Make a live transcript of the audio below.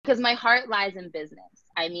because my heart lies in business.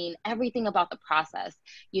 I mean, everything about the process,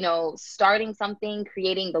 starting something,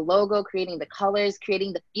 creating the logo, creating the colors,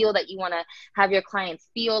 creating the feel that you want to have your clients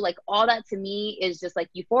feel, like all that to me is just like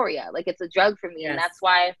euphoria. Like it's a drug for me. And Yes. that's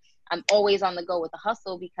why I'm always on the go with the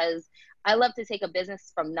hustle, because I love to take a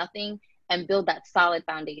business from nothing and build that solid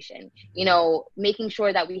foundation, making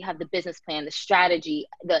sure that we have the business plan, the strategy,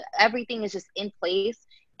 everything is just in place,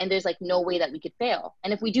 and there's like no way that we could fail.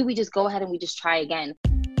 And if we do, we just go ahead and we just try again.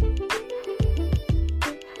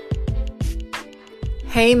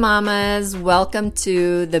 Hey mamas, welcome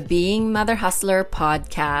to the Being Mother Hustler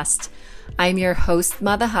podcast. I'm your host,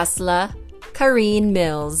 Mother Hustler, Kareen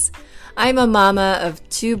Mills. I'm a mama of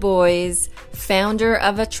 2 boys, founder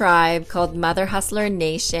of a tribe called Mother Hustler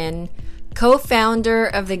Nation, co-founder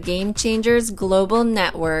of the Game Changers Global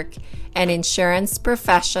Network, an insurance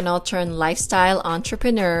professional turned lifestyle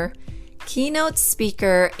entrepreneur, keynote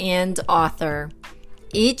speaker, and author.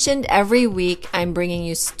 Each and every week, I'm bringing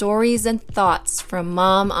you stories and thoughts from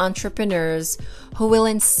mom entrepreneurs who will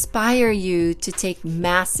inspire you to take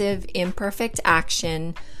massive, imperfect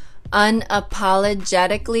action,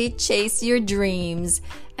 unapologetically chase your dreams,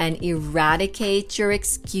 and eradicate your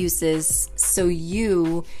excuses so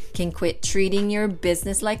you can quit treating your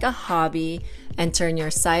business like a hobby and turn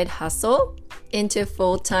your side hustle into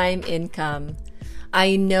full-time income.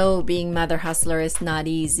 I know being Mother Hustler is not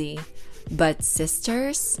easy. But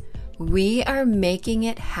sisters, we are making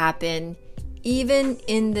it happen even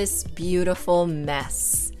in this beautiful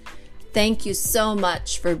mess. Thank you so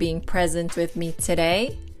much for being present with me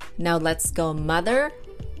today. Now let's go mother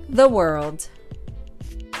the world.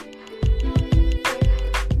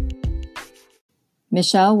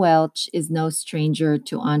 Michelle Welch is no stranger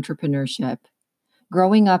to entrepreneurship.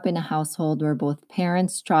 Growing up in a household where both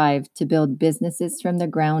parents strive to build businesses from the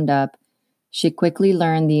ground up, she quickly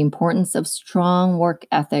learned the importance of strong work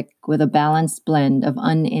ethic with a balanced blend of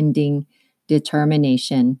unending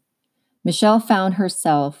determination. Michelle found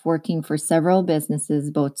herself working for several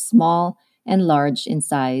businesses, both small and large in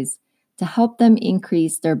size, to help them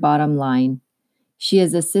increase their bottom line. She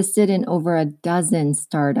has assisted in over a dozen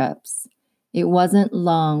startups. It wasn't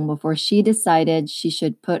long before she decided she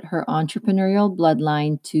should put her entrepreneurial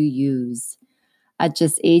bloodline to use. At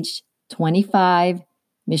just age 25,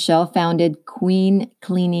 Michelle founded Queen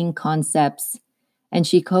Cleaning Concepts, and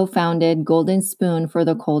she co-founded Golden Spoon for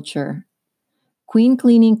the Culture. Queen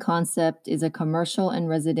Cleaning Concept is a commercial and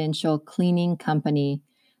residential cleaning company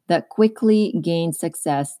that quickly gained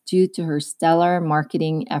success due to her stellar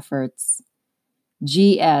marketing efforts.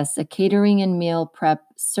 GS, a catering and meal prep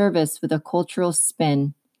service with a cultural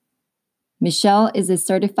spin. Michelle is a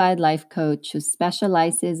certified life coach who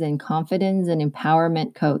specializes in confidence and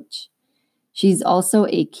empowerment coach. She's also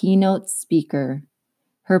a keynote speaker.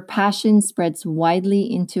 Her passion spreads widely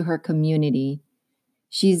into her community.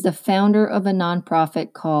 She's the founder of a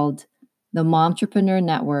nonprofit called the Momtrepreneur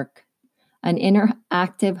Network, an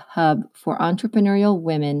interactive hub for entrepreneurial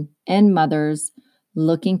women and mothers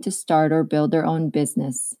looking to start or build their own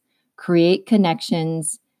business, create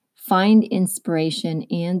connections, find inspiration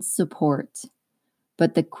and support.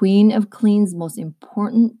 But the Queen of Clean's most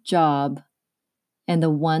important job, and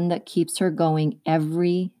the one that keeps her going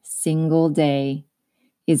every single day,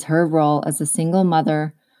 is her role as a single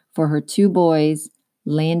mother for her 2 boys,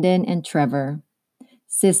 Landon and Trevor.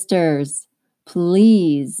 Sisters,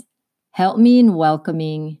 please help me in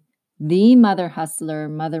welcoming the Mother Hustler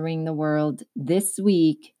mothering the world this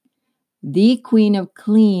week, the Queen of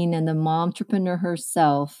Clean and the momtrepreneur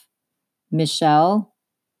herself, Michelle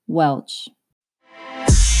Welch.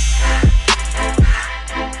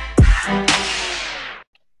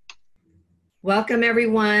 Welcome,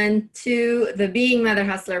 everyone, to the Being Mother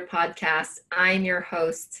Hustler podcast. I'm your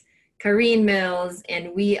host, Kareen Mills,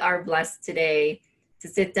 and we are blessed today to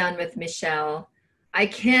sit down with Michelle. I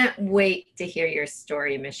can't wait to hear your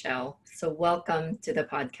story, Michelle. So welcome to the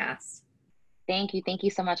podcast. Thank you. Thank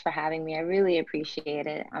you so much for having me. I really appreciate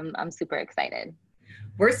it. I'm super excited.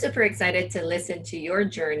 We're super excited to listen to your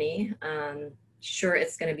journey. Sure,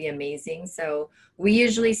 it's going to be amazing. So we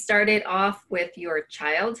usually start it off with your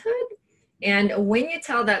childhood. And when you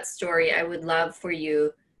tell that story, I would love for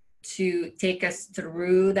you to take us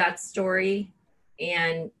through that story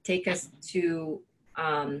and take us to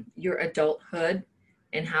your adulthood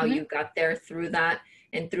and how you got there through that,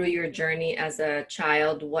 and through your journey as a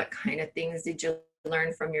child. What kind of things did you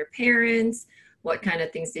learn from your parents? What kind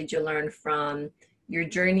of things did you learn from your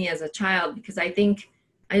journey as a child? Because I think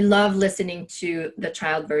I love listening to the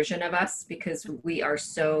child version of us, because we are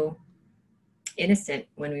so innocent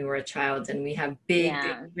when we were a child, and we have big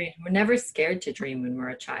dreams. We're never scared to dream when we're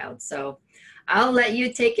a child. So I'll let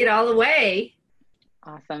you take it all away.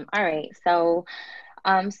 Awesome. All right. So,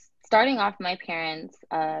 starting off, my parents,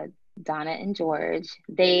 Donna and George,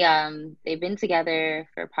 they've been together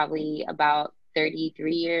for probably about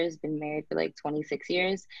 33 years, been married for like 26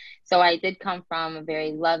 years. So I did come from a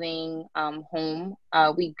very loving home.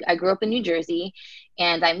 I grew up in New Jersey,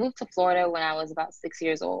 and I moved to Florida when I was about 6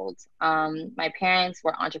 years old. My parents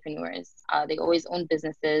were entrepreneurs. They always owned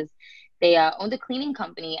businesses. They owned a cleaning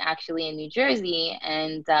company actually in New Jersey,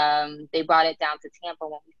 and they brought it down to Tampa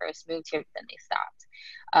when we first moved here, but then they stopped.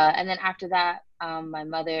 And then after that, my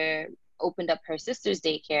mother opened up her sister's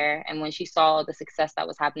daycare. And when she saw the success that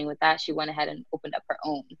was happening with that, she went ahead and opened up her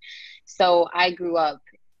own. So I grew up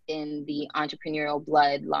in the entrepreneurial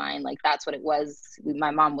bloodline. Like that's what it was.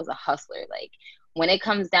 My mom was a hustler. Like when it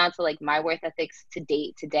comes down to like my worth ethics to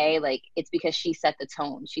date today, like it's because she set the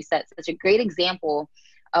tone. She set such a great example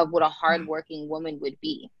of what a hardworking woman would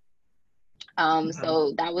be. Wow.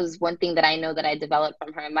 So that was one thing that I know that I developed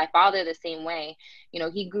from her. And my father, the same way,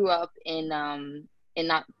 he grew up in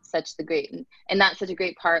not such the great and not such a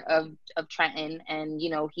great part of Trenton, and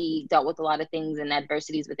he dealt with a lot of things and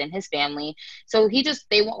adversities within his family. So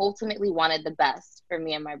they ultimately wanted the best for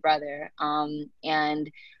me and my brother.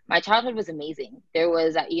 And my childhood was amazing. There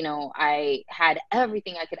was, I had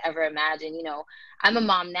everything I could ever imagine. I'm a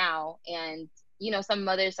mom now, and some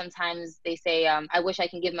mothers sometimes they say, I wish I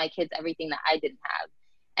can give my kids everything that I didn't have.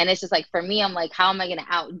 And it's just like, for me, I'm like, how am I going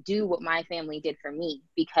to outdo what my family did for me?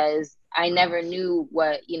 Because I Wow. never knew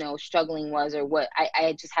what, struggling was, or what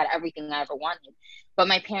I just had everything I ever wanted. But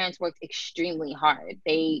my parents worked extremely hard.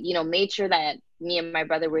 They, made sure that me and my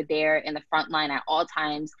brother were there in the front line at all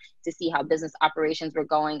times to see how business operations were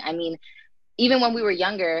going. I mean, even when we were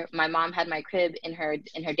younger, my mom had my crib in her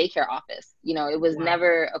daycare office. It was Wow.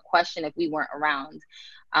 never a question if we weren't around.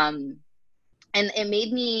 Um, and it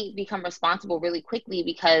made me become responsible really quickly,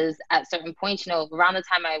 because at certain points, around the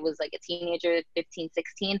time I was like a teenager, 15,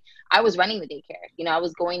 16, I was running the daycare. I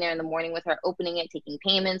was going there in the morning with her, opening it, taking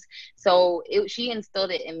payments. So she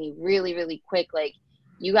instilled it in me really, really quick. Like,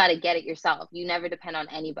 you got to get it yourself. You never depend on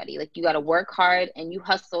anybody. Like, you got to work hard and you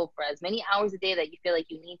hustle for as many hours a day that you feel like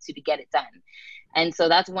you need to get it done. And so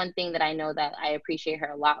that's one thing that I know that I appreciate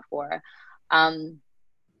her a lot for. Um,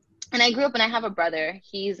 and I grew up, and I have a brother.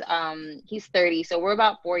 He's 30, so we're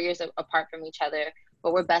about 4 years apart from each other,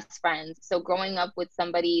 but we're best friends. So growing up with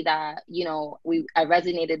somebody that, I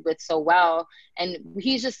resonated with so well, and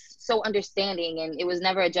he's just so understanding, and it was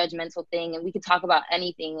never a judgmental thing, and we could talk about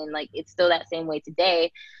anything, and like it's still that same way today.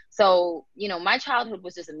 So, my childhood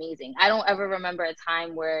was just amazing. I don't ever remember a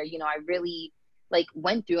time where, I really like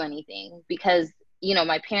went through anything, because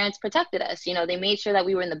my parents protected us. They made sure that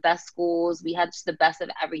we were in the best schools. We had just the best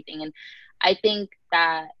of everything. And I think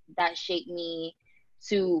that that shaped me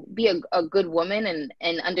to be a good woman,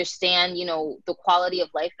 and understand, the quality of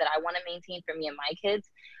life that I want to maintain for me and my kids.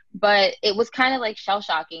 But it was kind of like shell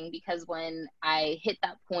shocking, because when I hit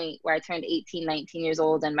that point where I turned 18, 19 years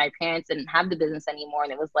old, and my parents didn't have the business anymore,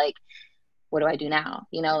 and it was like, what do I do now?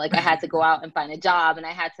 Like, I had to go out and find a job, and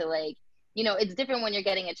I had to, like, it's different when you're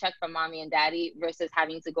getting a check from mommy and daddy versus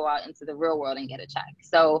having to go out into the real world and get a check.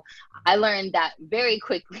 So I learned that very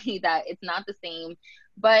quickly that it's not the same,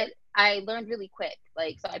 but I learned really quick.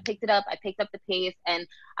 Like, so I picked it up, I picked up the pace, and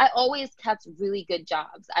I always kept really good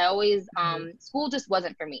jobs. I always, school just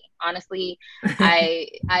wasn't for me. Honestly, I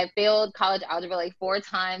failed college algebra like 4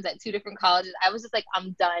 times at 2 different colleges. I was just like,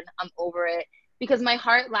 I'm done. I'm over it, because my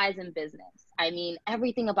heart lies in business. I mean,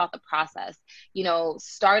 everything about the process,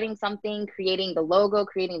 starting something, creating the logo,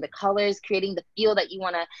 creating the colors, creating the feel that you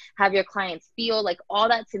want to have your clients feel, like all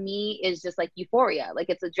that to me is just like euphoria. Like,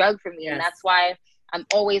 it's a drug for me. And Yes. that's why I'm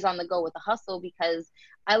always on the go with the hustle, because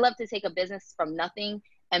I love to take a business from nothing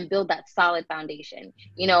and build that solid foundation,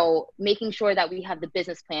 making sure that we have the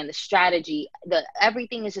business plan, the strategy,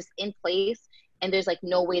 everything is just in place, and there's like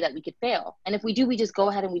no way that we could fail. And if we do, we just go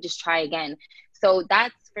ahead and we just try again. So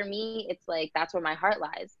that's, for me, it's like that's where my heart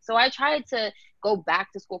lies. So I tried to go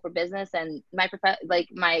back to school for business, and my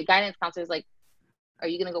guidance counselor is like, are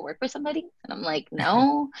you gonna go work for somebody? And I'm like,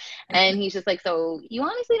 no. And he's just like, so you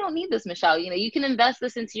honestly don't need this, Michelle. You can invest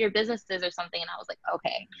this into your businesses or something. And I was like,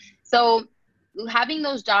 okay. So having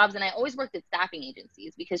those jobs, and I always worked at staffing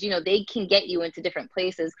agencies, because they can get you into different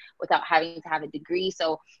places without having to have a degree.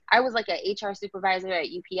 So I was like an HR supervisor at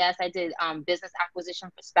UPS. I did business acquisition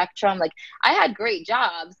for Spectrum. Like, I had great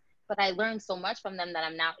jobs, but I learned so much from them that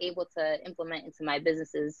I'm now able to implement into my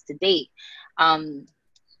businesses to date.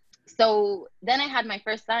 So then I had my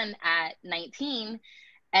first son at 19,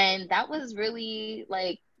 and that was really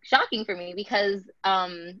like shocking for me because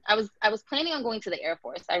I was planning on going to the Air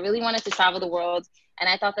Force. I really wanted to travel the world, and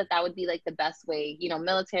I thought that that would be like the best way. You know,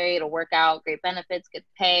 military, it'll work out, great benefits, good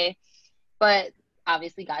pay. But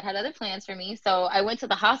obviously, God had other plans for me. So I went to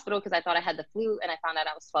the hospital because I thought I had the flu, and I found out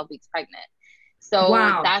I was 12 weeks pregnant. So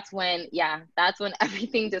Wow. that's when, yeah, that's when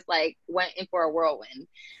everything just like went in for a whirlwind.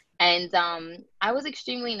 And I was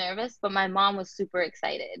extremely nervous, but my mom was super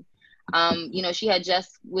excited. You know, she had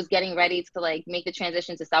just was getting ready to like make the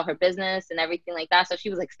transition to sell her business and everything like that. So she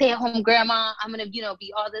was like, "Stay at home, grandma. I'm gonna, you know,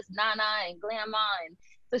 be all this nana and grandma." And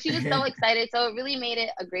so she was so excited. So it really made it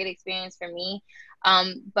a great experience for me.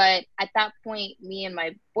 But at that point, me and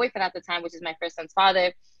my boyfriend at the time, which is my first son's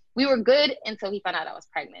father, we were good until he found out I was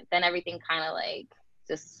pregnant. Then everything kind of like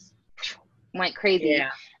just went crazy.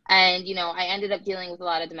 Yeah. And, you know, I ended up dealing with a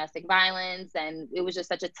lot of domestic violence, and it was just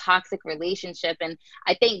such a toxic relationship. And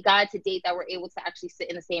I thank God to date that we're able to actually sit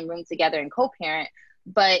in the same room together and co parent.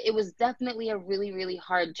 But it was definitely a really, really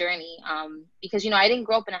hard journey, because, you know, I didn't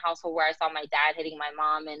grow up in a household where I saw my dad hitting my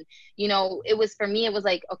mom. And, you know, it was for me, it was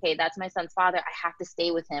like, okay, that's my son's father. I have to stay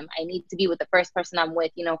with him. I need to be with the first person I'm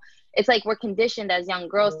with. You know, it's like we're conditioned as young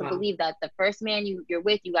girls to Wow. believe that the first man you're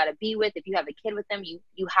with, you got to be with. If you have a kid with them,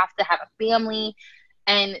 you have to have a family.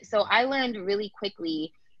 And so I learned really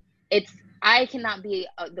quickly, it's I cannot be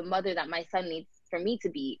the mother that my son needs for me to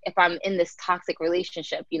be if I'm in this toxic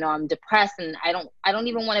relationship. You know, I'm depressed and I don't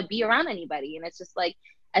even want to be around anybody. And it's just like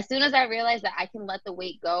as soon as I realized that I can let the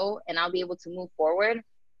weight go and I'll be able to move forward,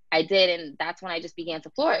 I did. And that's when I just began to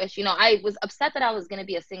flourish. You know, I was upset that I was going to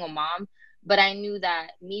be a single mom, but I knew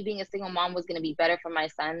that me being a single mom was going to be better for my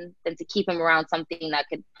son than to keep him around something that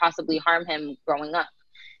could possibly harm him growing up.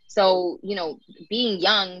 So, you know, being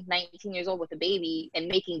young, 19 years old with a baby and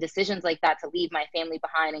making decisions like that to leave my family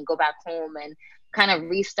behind and go back home and kind of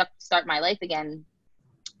restart start my life again,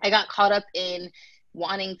 I got caught up in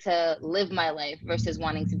wanting to live my life versus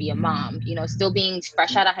wanting to be a mom, you know, still being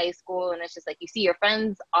fresh out of high school. And it's just like you see your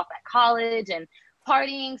friends off at college and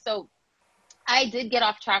partying. So I did get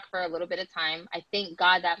off track for a little bit of time. I thank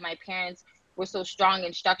God that my parents were so strong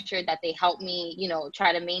and structured that they helped me, you know,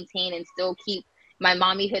 try to maintain and still keep my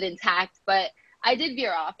mommyhood intact. But I did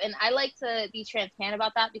veer off, and I like to be transparent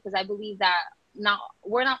about that because I believe that not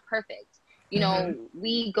we're not perfect. You Hmm. know,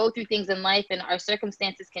 we go through things in life, and our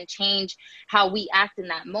circumstances can change how we act in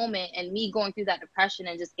that moment. And me going through that depression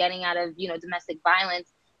and just getting out of, you know, domestic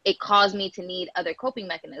violence, it caused me to need other coping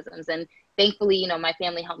mechanisms. And thankfully, you know, my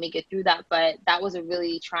family helped me get through that, but that was a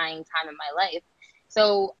really trying time in my life.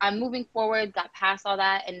 So I'm moving forward, got past all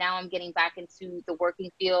that, and now I'm getting back into the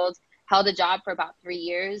working field. Held a job for about 3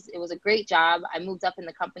 years. It was a great job. I moved up in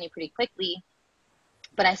the company pretty quickly,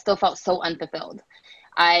 but I still felt so unfulfilled.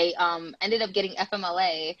 I ended up getting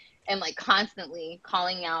FMLA and like constantly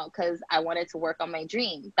calling out because I wanted to work on my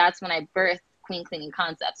dream. That's when I birthed Queen Cleaning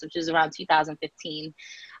Concepts, which is around 2015.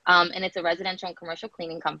 And it's a residential and commercial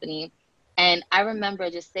cleaning company. And I remember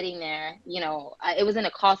just sitting there, you know, it was in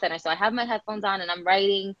a call center. So I have my headphones on and I'm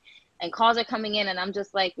writing, and calls are coming in, and I'm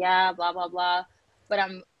just like, yeah, blah, blah, blah. But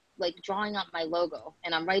I'm like drawing out my logo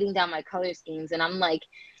and I'm writing down my color schemes, and I'm like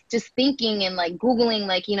just thinking and like Googling,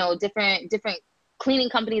 like, you know, different cleaning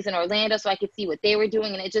companies in Orlando so I could see what they were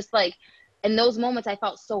doing. And it just like, in those moments, I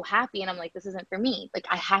felt so happy. And I'm like, this isn't for me. Like,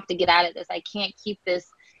 I have to get out of this. I can't keep this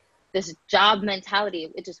job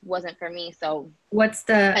mentality. It just wasn't for me. So I What's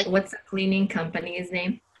the cleaning company's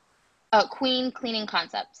name? Queen Cleaning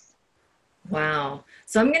Concepts. Wow.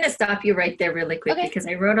 So I'm going to stop you right there really quick Okay. because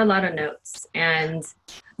I wrote a lot of notes and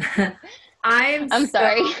I'm I'm so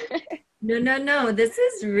sorry. no, no, no. This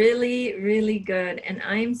is really, really good. And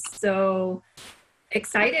I'm so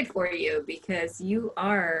excited for you because you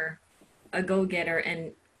are a go-getter.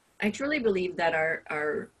 And I truly believe that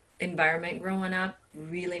our environment growing up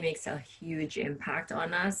really makes a huge impact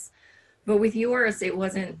on us. But with yours, it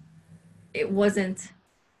wasn't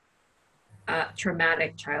a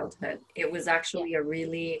traumatic childhood. It was Yeah. actually a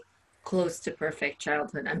really close to perfect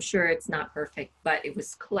childhood. I'm sure it's not perfect, but it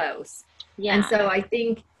was close. And Yeah. so I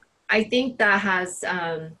think that has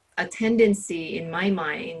a tendency in my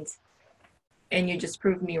mind, and you just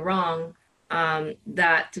proved me wrong,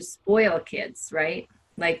 that to spoil kids, right?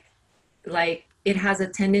 Like like it has a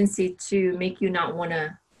tendency to make you not want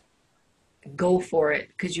to go for it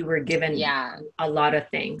because you were given Yeah. a lot of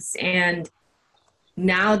things. And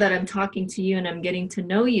now that I'm talking to you and I'm getting to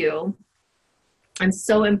know you, I'm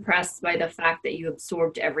so impressed by the fact that you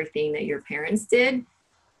absorbed everything that your parents did,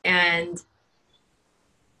 and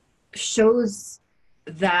shows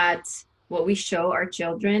that what we show our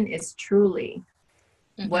children is truly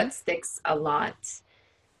Hmm. what sticks a lot.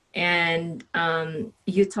 And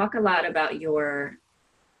you talk a lot about your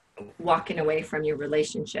walking away from your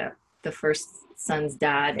relationship, the first son's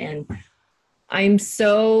dad. And I'm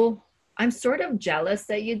so, I'm sort of jealous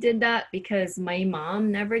that you did that because my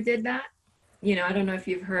mom never did that. You know, I don't know if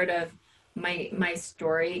you've heard of my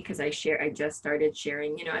story because I just started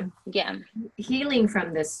sharing, you know, I'm Yeah. healing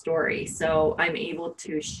from this story. So I'm able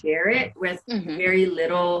to share it with Hmm. very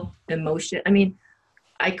little emotion. I mean,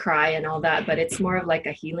 I cry and all that, but it's more of like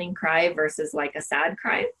a healing cry versus like a sad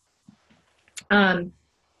cry. Um,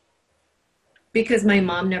 because my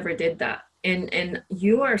mom never did that. And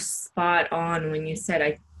you are spot on when you said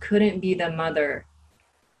I couldn't be the mother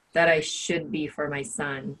that I should be for my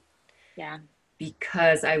son Yeah.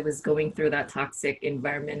 because I was going through that toxic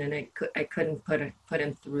environment and I couldn't put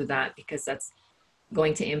him through that because that's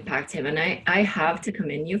going to impact him. And I have to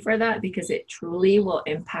commend you for that because it truly will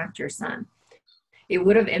impact your son. It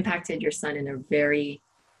would have impacted your son in a very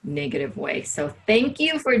negative way. So thank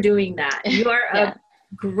you for doing that. You are Yeah.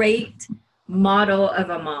 a great model of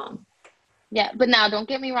a mom. Yeah, but now don't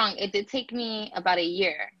get me wrong, it did take me about a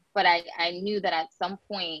year, but I knew that at some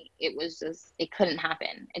point it was just it couldn't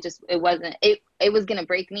happen. It wasn't it was gonna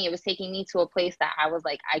break me. It was taking me to a place that I was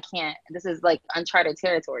like, I can't, this is like uncharted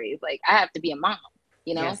territories. Like I have to be a mom,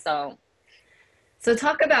 you know? Yes. So So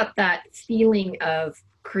talk about that feeling of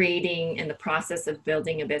creating and the process of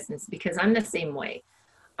building a business because I'm the same way.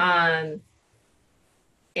 Um,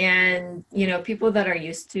 and you know, people that are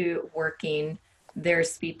used to working,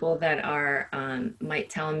 there's people that are might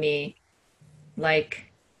tell me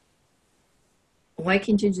like, why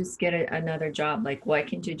can't you just get another job? Like, why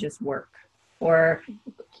can't you just work? Or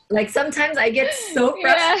like sometimes I get so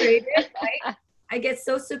yeah. frustrated, right? I get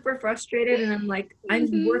so super frustrated and I'm like, I'm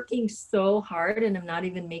Hmm. working so hard and I'm not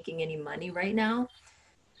even making any money right now.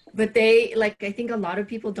 But they like, I think a lot of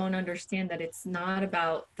people don't understand that it's not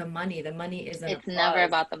about the money. The money is an It's never applause.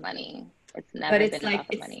 about the money. It's But never it's been like about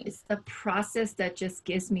the money. it's the process that just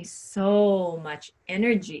gives me so much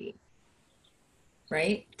energy,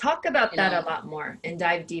 right? Talk about You that a know. lot more and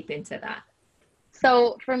dive deep into that.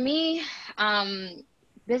 So for me,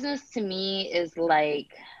 business to me is like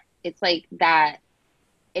it's like that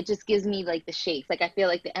it just gives me like the shakes. Like I feel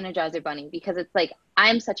like the Energizer Bunny because it's like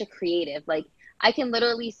I'm such a creative. Like I can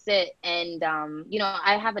literally sit and you know,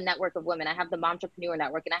 I have a network of women. I have the Momtrepreneur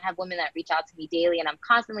Network, and I have women that reach out to me daily, and I'm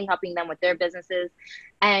constantly helping them with their businesses.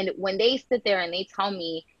 And when they sit there and they tell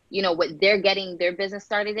me, you know, what they're getting their business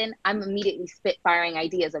started in, I'm immediately spitfiring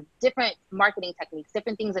ideas of different marketing techniques,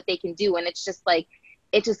 different things that they can do, and it's just like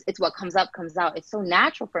it's what comes up comes out. It's so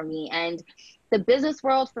natural for me. And the business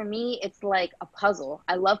world for me, it's like a puzzle.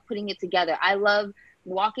 I love putting it together. I love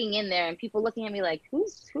walking in there and people looking at me like, who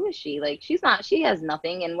is she? Like she's not, she has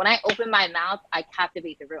nothing. And when I open my mouth, I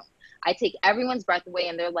captivate the room. I take everyone's breath away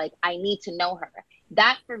and they're like, I need to know her.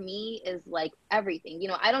 That for me is like everything. You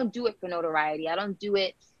know, I don't do it for notoriety. I don't do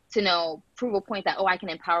it to know prove a point that, oh, I can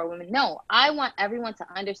empower women. No, I want everyone to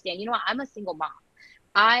understand, you know what, I'm a single mom.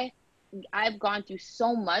 I I've gone through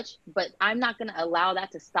so much, but I'm not going to allow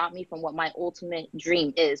that to stop me from what my ultimate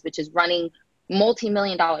dream is, which is running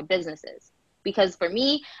multi-million dollar businesses. Because for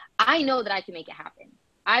me, I know that I can make it happen.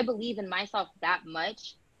 I believe in myself that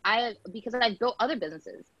much. Because I've built other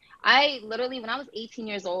businesses. I literally, when I was 18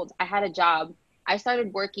 years old, I had a job. I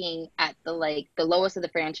started working at the lowest of the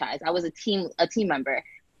franchise. I was a team member,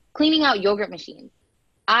 cleaning out yogurt machines.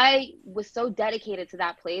 I was so dedicated to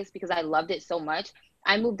that place because I loved it so much.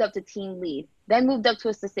 I moved up to team lead, then moved up to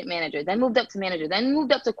assistant manager, then moved up to manager, then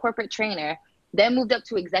moved up to corporate trainer, then moved up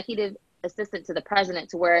to executive assistant to the president,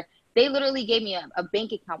 to where they literally gave me a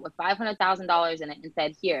bank account with $500,000 in it and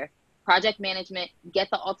said, "Here, project management, get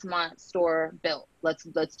the Altamont store built. Let's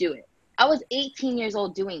do it." I was 18 years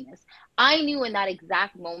old doing this. I knew in that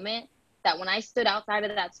exact moment that when I stood outside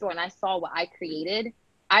of that store and I saw what I created,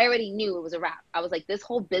 I already knew it was a wrap. I was like, this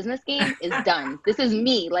whole business game is done. This is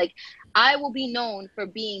me. Like, I will be known for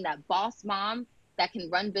being that boss mom that can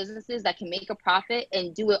run businesses, that can make a profit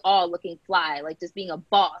and do it all looking fly, like just being a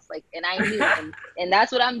boss. Like, and I knew, and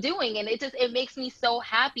that's what I'm doing. And it makes me so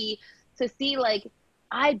happy to see like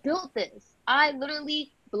I built this. I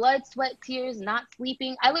literally blood, sweat, tears, not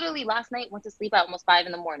sleeping. I literally last night went to sleep at almost 5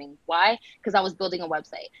 in the morning. Why? Because I was building a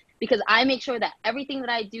website. Because I make sure that everything that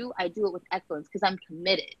I do it with excellence because I'm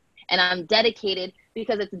committed and I'm dedicated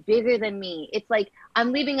because it's bigger than me. It's like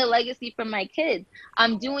I'm leaving a legacy for my kids.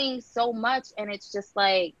 I'm doing so much and it's just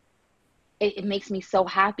like it makes me so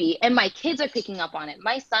happy. And my kids are picking up on it.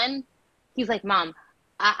 My son, he's like, Mom,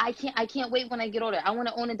 I can't wait when I get older. I want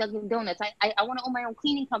to own a Dunkin' Donuts. I want to own my own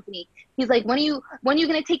cleaning company. He's like, when are you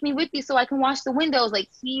gonna take me with you so I can wash the windows? Like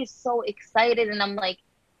he's so excited and I'm like,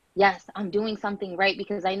 yes, I'm doing something right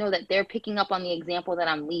because I know that they're picking up on the example that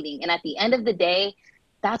I'm leading. And at the end of the day,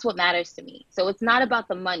 that's what matters to me. So it's not about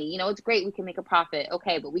the money. You know, it's great we can make a profit.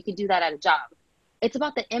 Okay, but we could do that at a job. It's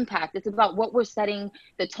about the impact. It's about what we're setting,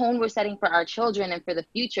 the tone we're setting for our children and for the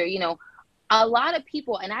future. You know, a lot of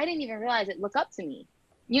people, and I didn't even realize it, look up to me,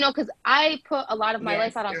 you know, because I put a lot of my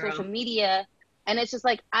life Yes, out on social girl. media. And it's just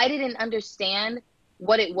like, I didn't understand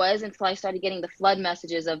what it was until I started getting the flood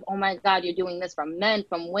messages of, oh my God, you're doing this from men,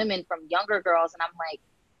 from women, from younger girls. And I'm like,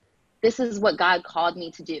 this is what God called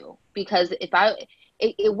me to do. Because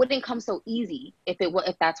it wouldn't come so easy if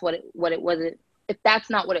if that's what it was, if that's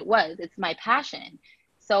not what it was. It's my passion.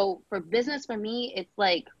 So for business, for me, it's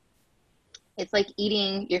like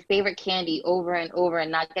eating your favorite candy over and over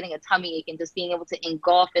and not getting a tummy ache and just being able to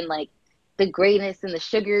engulf in like the greatness and the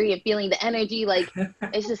sugary and feeling the energy. Like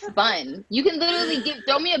it's just fun. You can literally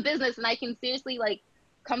throw me a business and I can seriously like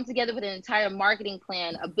come together with an entire marketing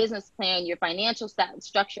plan, a business plan, your financial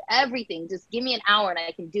structure, everything. Just give me an hour and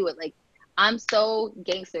I can do it. Like I'm so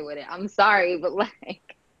gangster with it. I'm sorry, but like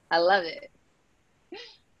I love it.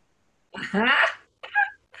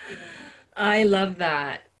 I love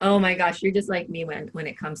that. Oh my gosh, you're just like me when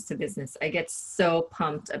it comes to business. I get so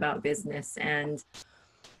pumped about business. And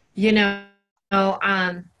you know,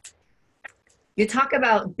 um, you talk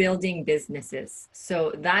about building businesses.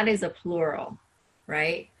 So that is a plural,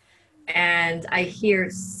 right? And I hear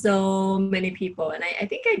so many people, and I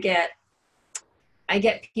think I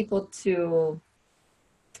get people to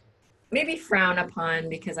maybe frown upon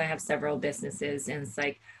because I have several businesses, and it's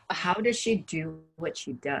like, how does she do what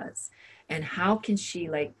she does? And how can she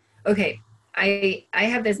like, okay, I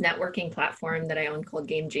have this networking platform that I own called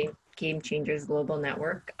Game Changers Global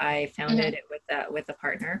Network. I founded Hmm. it with a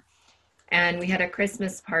partner. And we had a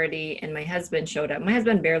Christmas party and my husband showed up. My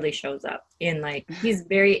husband barely shows up in like he's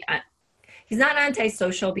not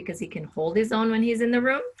antisocial because he can hold his own when he's in the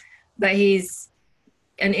room, but he's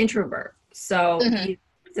an introvert. So Hmm. he's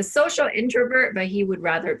a social introvert, but he would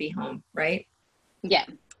rather be home, right? Yeah.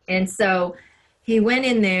 And so he went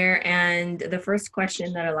in there, and the first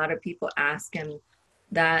question that a lot of people ask him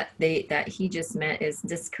that he just met is,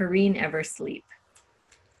 "Does Kareen ever sleep?"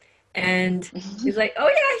 And he's like, "Oh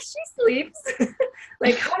yeah, she sleeps."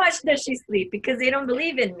 Like, how much does she sleep? Because they don't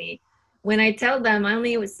believe in me when I tell them I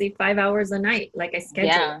only would sleep 5 hours a night. Like I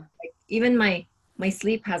schedule it. Yeah. Like even my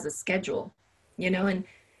sleep has a schedule, you know.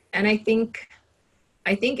 And I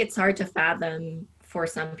think it's hard to fathom for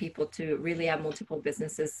some people to really have multiple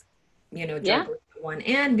businesses, you know, Yeah. juggling one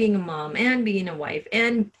and being a mom and being a wife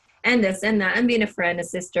and this and that and being a friend, a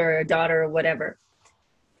sister, a daughter, or whatever.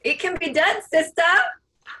 It can be done, sister.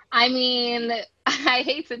 I mean, I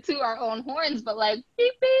hate to toot our own horns, but like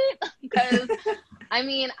beep beep, because I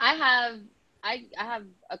mean, I have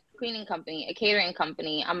a cleaning company, a catering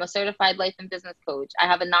company. I'm a certified life and business coach. I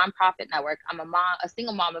have a nonprofit network. I'm a mom, a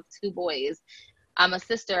single mom of two boys. I'm a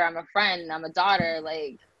sister. I'm a friend. I'm a daughter.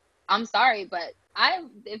 Like, I'm sorry, but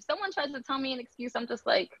if someone tries to tell me an excuse, I'm just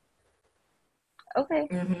like, okay,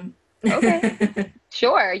 Hmm. okay,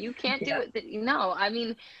 sure, you can't do Yeah. it. No, I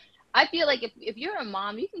mean, I feel like if you're a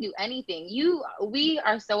mom, you can do anything. Women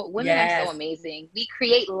are so Yes. amazing. We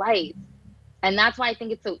create life. And that's why I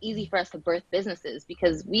think it's so easy for us to birth businesses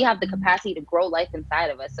because we have the capacity to grow life inside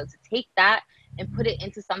of us. So to take that and put it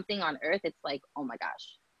into something on earth, it's like, oh my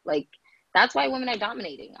gosh. Like that's why women are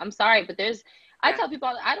dominating. I'm sorry, but I Yeah. tell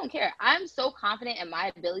people I don't care. I'm so confident in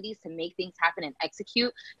my abilities to make things happen and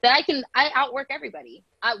execute that I outwork everybody.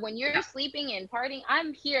 When you're Yeah. sleeping and partying,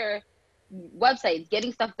 I'm here websites,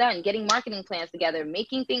 getting stuff done, getting marketing plans together,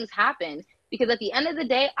 making things happen. Because at the end of the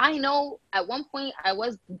day, I know at one point I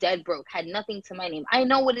was dead broke, had nothing to my name. I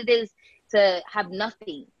know what it is to have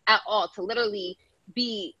nothing at all, to literally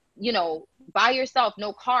be, you know, by yourself,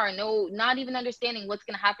 no car, no, not even understanding what's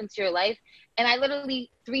going to happen to your life. And I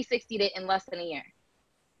literally 360'd it in less than a year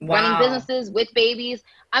running Wow. businesses with babies.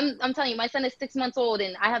 I'm telling you, my son is 6 months old,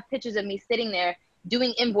 and I have pictures of me sitting there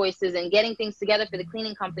doing invoices and getting things together for the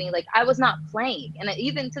cleaning company. Like I was not playing, and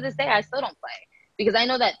even to this day, I still don't play because I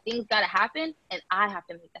know that things got to happen, and I have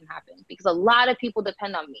to make them happen because a lot of people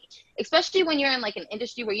depend on me. Especially when you're in like an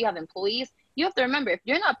industry where you have employees, you have to remember if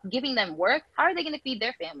you're not giving them work, how are they going to feed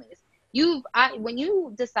their families? When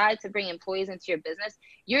you decide to bring employees into your business,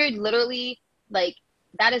 you're literally like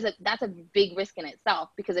that's a big risk in itself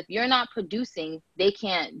because if you're not producing they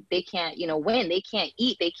can't win, they can't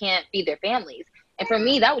eat, they can't feed their families. And for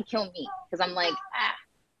me that would kill me because I'm like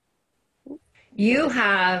You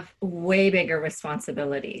have way bigger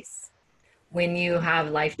responsibilities when you have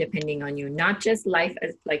life depending on you, not just life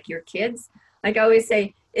as like your kids. Like I always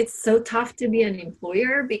say, it's so tough to be an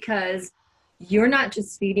employer because you're not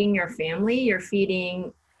just feeding your family, you're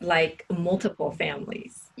feeding like multiple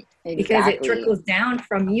families because it Exactly. trickles down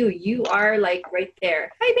from you. You are like right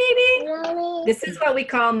there. Hi, baby. This is what we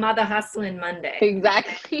call Mother Hustlin' Monday.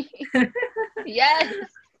 Exactly. Yes.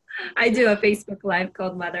 I do a Facebook Live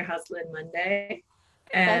called Mother Hustlin' Monday,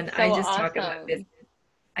 and That's I so just talk about business. awesome.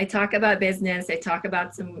 I talk about business. I talk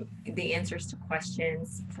about the answers to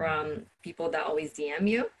questions from people that always DM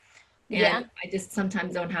you. Yeah. And I just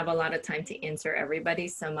sometimes don't have a lot of time to answer everybody.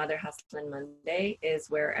 So Mother Hustlin' Monday is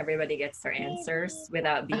where everybody gets their answers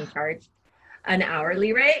without being charged an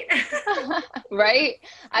hourly rate. Right?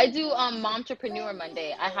 I do Momtrepreneur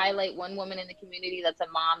Monday. I highlight one woman in the community that's a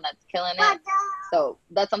mom that's killing it. So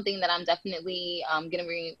that's something that I'm definitely gonna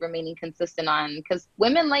be remaining consistent on, because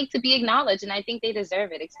women like to be acknowledged and I think they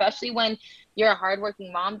deserve it, especially when you're a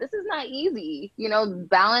hardworking mom. This is not easy, you know,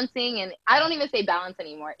 balancing, and I don't even say balance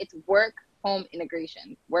anymore. It's work home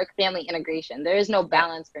integration, work family integration. There is no Yeah.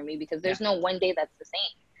 balance for me because there's Yeah. no one day that's the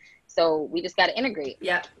same. So we just got to integrate.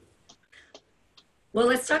 Yeah. Well,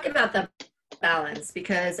 let's talk about the balance,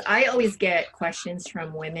 because I always get questions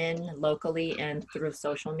from women locally and through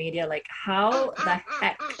social media, like, how the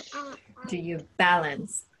heck do you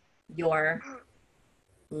balance your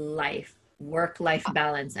life, work-life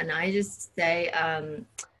balance? And I just say,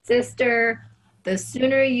 sister, the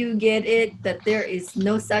sooner you get it that there is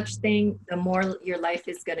no such thing, the more your life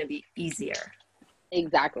is going to be easier.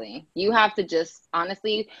 Exactly. You have to just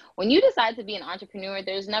honestly, when you decide to be an entrepreneur,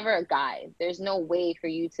 there's never a guide. There's no way for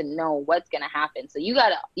you to know what's gonna happen. So you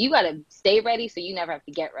gotta stay ready so you never have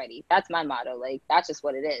to get ready. That's my motto. Like that's just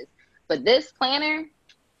what it is. But this planner,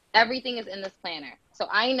 everything is in this planner. So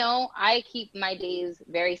I know I keep my days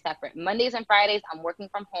very separate. Mondays and Fridays, I'm working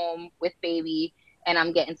from home with baby and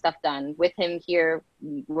I'm getting stuff done with him here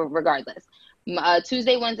regardless.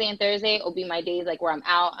 Tuesday, Wednesday, and Thursday will be my days like where I'm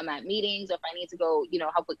out, I'm at meetings, or if I need to go, you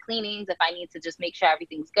know, help with cleanings, if I need to just make sure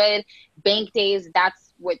everything's good. Bank days,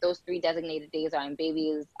 that's what those 3 designated days are, and baby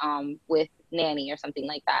is with nanny or something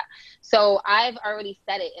like that. So I've already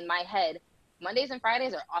set it in my head. Mondays and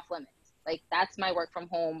Fridays are off limits. Like that's my work from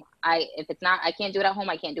home. If it's not, I can't do it at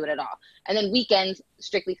home, I can't do it at all. And then weekends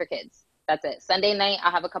strictly for kids. That's it. Sunday night,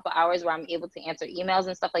 I'll have a couple hours where I'm able to answer emails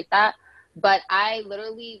and stuff like that. But I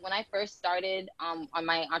literally, when I first started on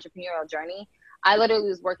my entrepreneurial journey, I literally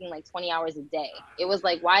was working like 20 hours a day. It was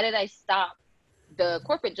like, why did I stop the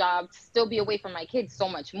corporate job to still be away from my kids so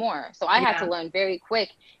much more? So I had to Yeah. learn very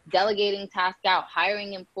quick, delegating tasks out,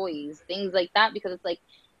 hiring employees, things like that, because it's like,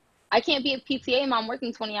 I can't be a PTA mom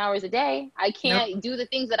working 20 hours a day. I Nope. can't do the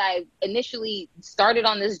things that I initially started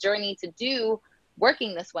on this journey to do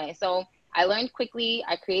working this way. So I learned quickly.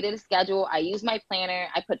 I created a schedule. I use my planner.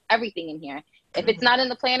 I put everything in here. If it's not in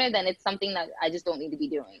the planner, then it's something that I just don't need to be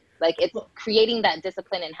doing. Like it's creating that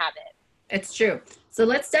discipline and habit. It's true. So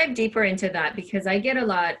let's dive deeper into that, because I get a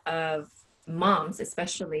lot of moms,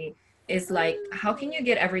 especially, is like, how can you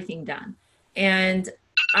get everything done? And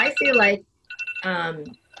I feel like,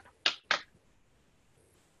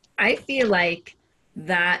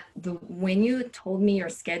 that when you told me your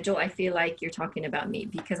schedule, I feel like you're talking about me,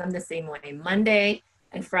 because I'm the same way. Monday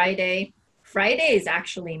and Friday. Friday is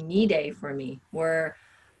actually me day for me, where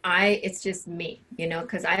it's just me, you know,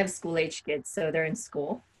 because I have school age kids, so they're in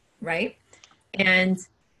school, right? And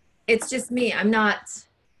it's just me. I'm not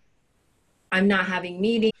having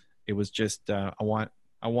meetings. It was just I want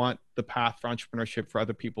the path for entrepreneurship for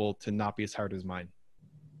other people to not be as hard as mine.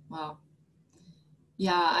 Wow.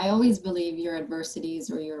 Yeah, I always believe your adversities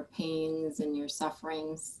or your pains and your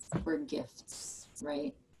sufferings were gifts,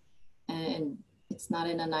 right? And it's not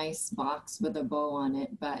in a nice box with a bow on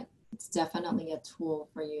it, but it's definitely a tool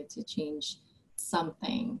for you to change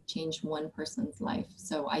something, change one person's life.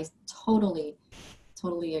 So I totally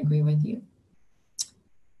agree with you.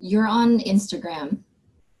 You're on Instagram.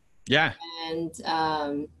 Yeah.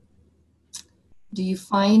 And do you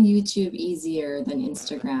find YouTube easier than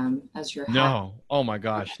Instagram as your No. Oh my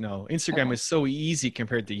gosh, no. Instagram is so easy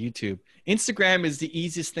compared to YouTube. Instagram is the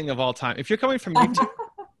easiest thing of all time. If you're coming from YouTube,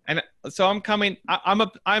 and so I'm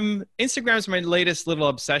Instagram's my latest little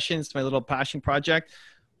obsession. It's my little passion project.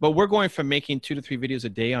 But we're going from making 2 to 3 videos a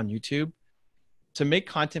day on YouTube to make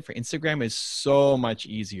content for Instagram is so much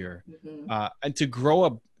easier. Mm-hmm. And to grow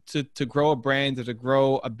a brand or to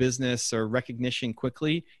grow a business or recognition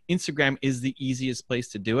quickly, Instagram is the easiest place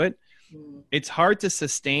to do it. It's hard to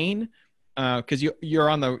sustain because you're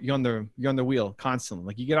on the wheel constantly.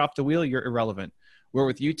 Like you get off the wheel, you're irrelevant. Where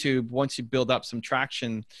with YouTube, once you build up some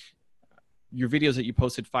traction, your videos that you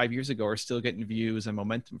posted 5 years ago are still getting views and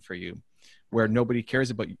momentum for you, where nobody cares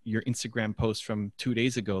about your Instagram post from 2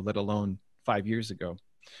 days ago, let alone 5 years ago.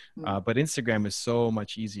 But Instagram is so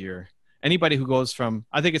much easier. Anybody who goes from,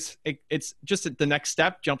 I think it's just the next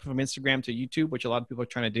step, jumping from Instagram to YouTube, which a lot of people are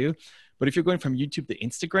trying to do. But if you're going from YouTube to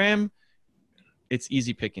Instagram, it's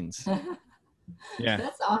easy pickings. Yeah.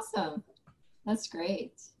 That's awesome. That's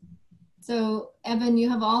great. So Evan, you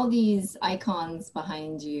have all these icons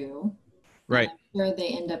behind you. Right. I'm sure they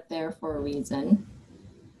end up there for a reason.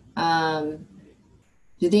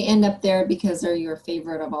 Do they end up there because they're your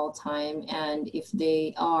favorite of all time? And if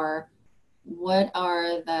they are, what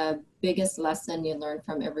are the biggest lesson you learned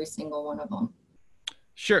from every single one of them?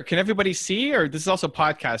 Sure. Can everybody see? Or this is also a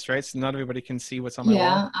podcast, right? So not everybody can see what's on my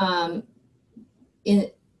wall?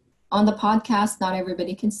 On the podcast, not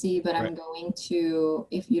everybody can see, but Right. I'm going to,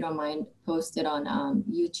 if you don't mind, post it on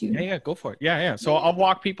YouTube. Yeah, go for it. Yeah. So I'll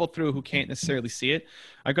walk people through who can't necessarily see it.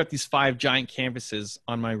 I've got these 5 giant canvases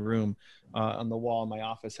on my room, on the wall in my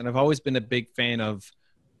office. And I've always been a big fan of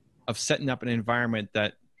setting up an environment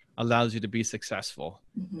that allows you to be successful.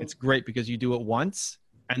 Mm-hmm. It's great because you do it once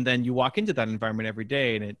and then you walk into that environment every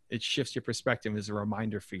day and it shifts your perspective as a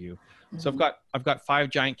reminder for you. Mm-hmm. So I've got 5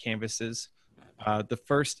 giant canvases. The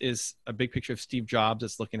first is a big picture of Steve Jobs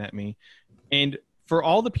that's looking at me. And for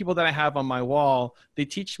all the people that I have on my wall, they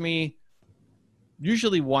teach me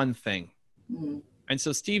usually one thing. Mm-hmm. And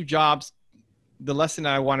so Steve Jobs, the lesson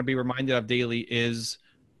that I want to be reminded of daily is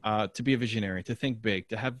to be a visionary, to think big,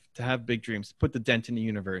 to have big dreams, to put the dent in the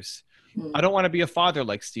universe. Mm-hmm. I don't want to be a father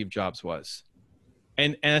like Steve Jobs was.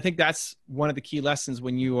 And I think that's one of the key lessons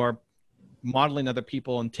when you are modeling other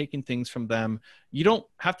people and taking things from them. You don't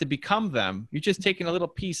have to become them. You're just taking a little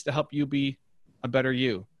piece to help you be a better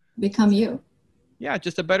you. Become you. Yeah,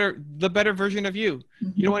 just the better version of you.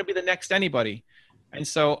 Mm-hmm. You don't want to be the next anybody. And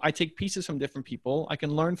so I take pieces from different people. I can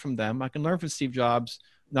learn from them. I can learn from Steve Jobs,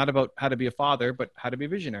 not about how to be a father, but how to be a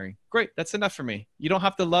visionary. Great. That's enough for me. You don't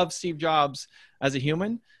have to love Steve Jobs as a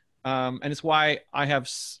human. And it's why I have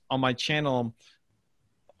on my channel,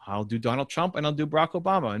 I'll do Donald Trump and I'll do Barack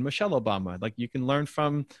Obama and Michelle Obama. Like you can learn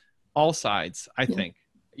from all sides, I think,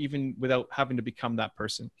 even without having to become that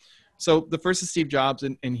person. So the first is Steve Jobs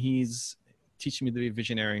and he's teaching me to be a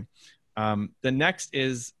visionary. The next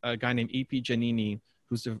is a guy named E.P. Giannini,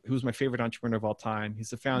 who's my favorite entrepreneur of all time. He's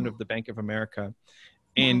the founder of the Bank of America.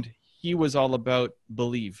 And he was all about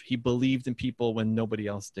believe. He believed in people when nobody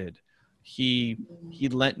else did. He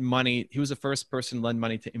lent money. He was the first person to lend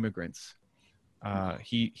money to immigrants.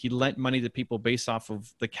 He lent money to people based off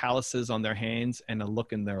of the calluses on their hands and a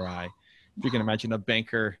look in their eye. If you can imagine a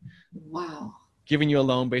banker giving you a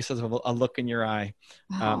loan based off of a look in your eye.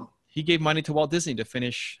 He gave money to Walt Disney to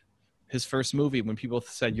finish his first movie when people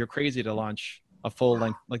said, you're crazy to launch a full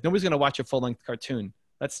length. Like nobody's going to watch a full length cartoon.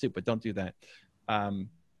 That's stupid. Don't do that.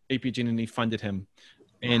 A.P. Giannini funded him.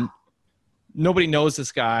 And nobody knows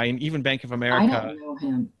this guy. And even Bank of America. I don't know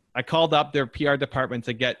him. I called up their PR department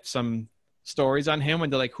to get some stories on him.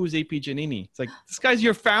 And they're like, who's A.P. Giannini? It's like, this guy's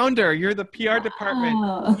your founder. You're the PR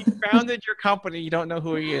department. He founded your company. You don't know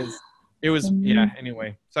who he is. It was,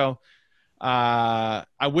 anyway. So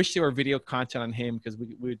I wish there were video content on him because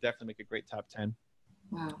we would definitely make a great top 10.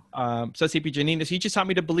 Wow. So that's A.P. Giannini. So he just taught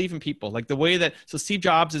me to believe in people. Like the way that, so Steve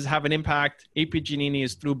Jobs is have an impact. A.P. Giannini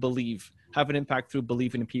is through believe. Have an impact through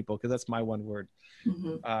believing in people, because that's my one word.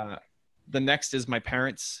 Mm-hmm. The next is my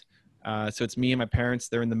parents. So it's me and my parents.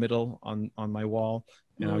 They're in the middle on my wall.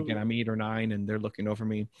 You know, again, I'm 8 or 9 and they're looking over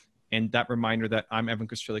me. And that reminder that I'm Evan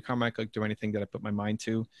Cristofelli Carmichael, I do anything that I put my mind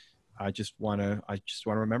to. I just want to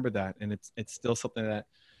remember that. And it's still something that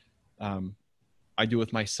I do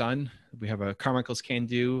with my son. We have a Carmichael's Can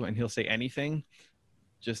Do, and he'll say anything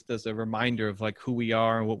just as a reminder of like who we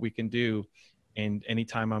are and what we can do. And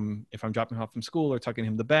anytime if I'm dropping him off from school or tucking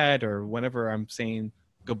him to bed or whenever I'm saying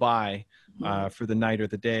goodbye for the night or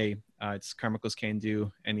the day, it's Carmichael's Can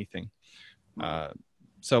Do anything.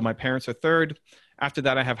 So my parents are third. After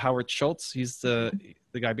that, I have Howard Schultz. He's the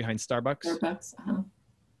guy behind Starbucks. Starbucks.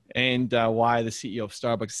 And why the CEO of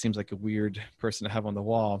Starbucks seems like a weird person to have on the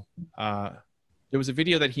wall. There was a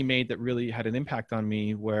video that he made that really had an impact on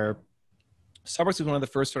me, where Starbucks was one of the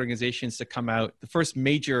first organizations to come out, the first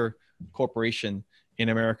major corporation in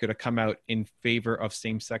America to come out in favor of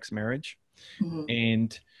same-sex marriage. Mm-hmm.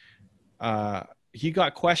 And he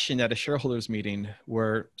got questioned at a shareholders meeting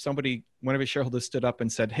where one of his shareholders stood up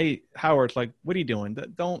and said, "Hey, Howard, like, what are you doing?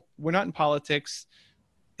 We're not in politics.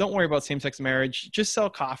 Don't worry about same-sex marriage. Just sell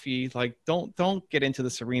coffee. Like, don't get into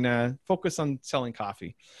this arena. Focus on selling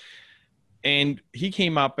coffee." And he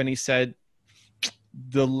came up and he said,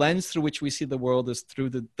 the lens through which we see the world is through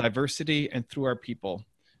the diversity and through our people.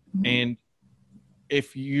 Mm-hmm. And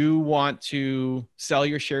if you want to sell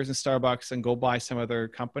your shares in Starbucks and go buy some other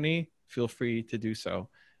company, feel free to do so.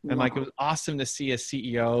 And Wow. like, it was awesome to see a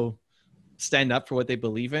CEO stand up for what they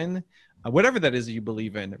believe in, whatever that is that you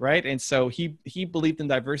believe in, right? And so he believed in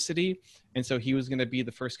diversity, and so he was going to be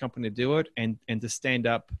the first company to do it, and to stand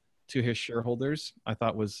up to his shareholders, I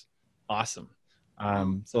thought was awesome.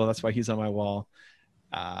 So that's why he's on my wall.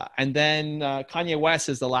 And then Kanye West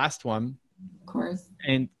is the last one. Of course.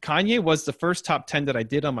 And Kanye was the first top 10 that I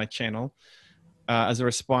did on my channel as a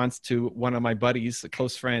response to one of my buddies, a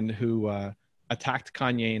close friend, who attacked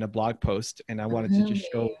Kanye in a blog post. And I wanted to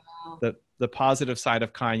just show the positive side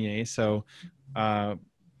of Kanye. So that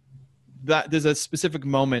there's a specific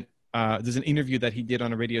moment. There's an interview that he did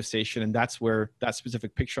on a radio station, and that's where that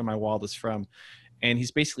specific picture on my wall is from. And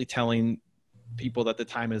he's basically telling people that the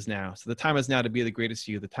time is now. So the time is now to be the greatest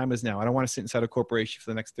you. The time is now. I don't want to sit inside a corporation for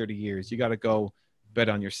the next 30 years. You got to go bet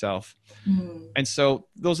on yourself. And so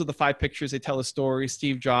those are the 5 pictures. They tell a story.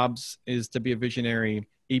 Steve Jobs is to be a visionary.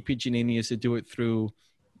 A.P. Giannini is to do it through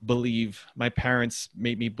believe. My parents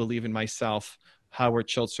made me believe in myself. Howard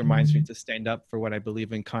Schultz reminds me to stand up for what I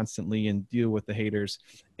believe in constantly and deal with the haters.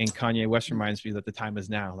 And Kanye West reminds me that the time is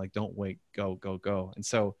now. Like, don't wait, go, go, go. And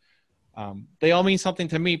so they all mean something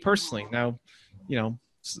to me personally. Now, you know,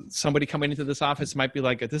 somebody coming into this office might be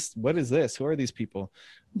like, what is this? Who are these people?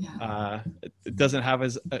 It doesn't have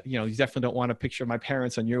as, you know, you definitely don't want a picture of my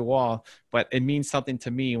parents on your wall, but it means something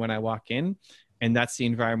to me when I walk in. And that's the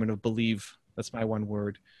environment of believe. That's my one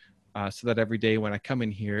word. So that every day when I come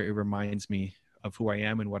in here, it reminds me of who I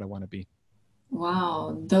am and what I want to be.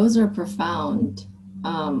 Wow, those are profound.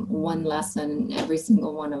 One lesson, every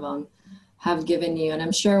single one of them have given you. And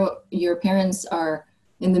I'm sure your parents are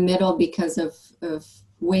in the middle because of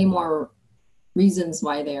way more reasons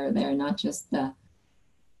why they are there, not just the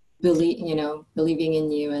believing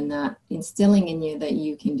in you and that instilling in you that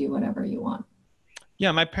you can do whatever you want.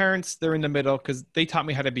 Yeah, my parents, they're in the middle because they taught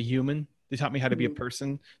me how to be human. They taught me how to be a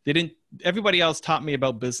person. Everybody else taught me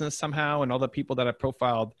about business somehow, and all the people that I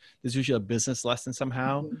profiled, there's usually a business lesson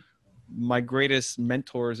somehow. My greatest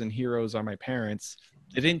mentors and heroes are my parents.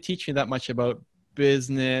 They didn't teach me that much about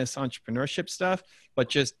business, entrepreneurship stuff, but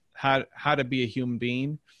just how to be a human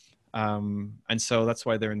being. And so that's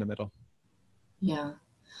why they're in the middle. Yeah.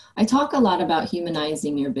 I talk a lot about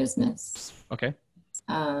humanizing your business. Okay.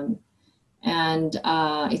 And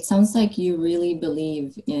it sounds like you really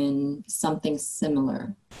believe in something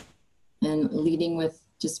similar and leading with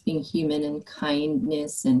just being human and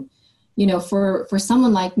kindness. And, you know, for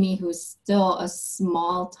someone like me, who's still a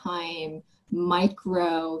small time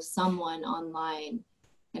micro someone online,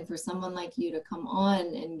 and for someone like you to come on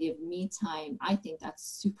and give me time, I think that's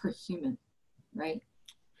superhuman, right?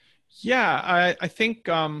 Yeah, I think,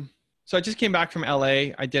 so I just came back from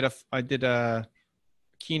LA. I did a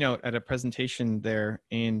keynote at a presentation there,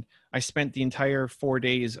 and I spent the entire 4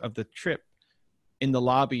 days of the trip in the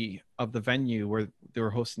lobby of the venue where they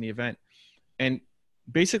were hosting the event. And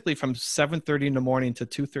basically from 7:30 in the morning to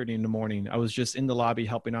 2:30 in the morning, I was just in the lobby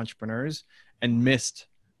helping entrepreneurs and missed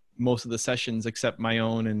most of the sessions except my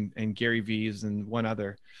own and Gary Vee's and one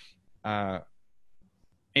other.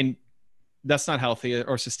 And that's not healthy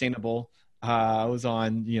or sustainable. I was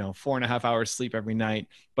on, 4.5 hours sleep every night,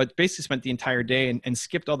 but basically spent the entire day and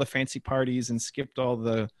skipped all the fancy parties and skipped all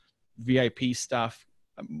the VIP stuff.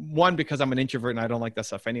 One, because I'm an introvert and I don't like that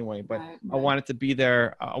stuff anyway, but right. I wanted to be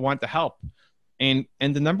there. I wanted to help. And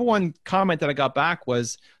the number one comment that I got back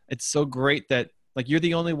was, it's so great that like, you're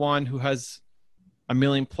the only one who has 1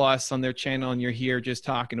 million plus on their channel and you're here just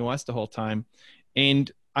talking to us the whole time.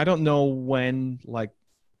 And I don't know when like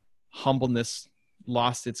humbleness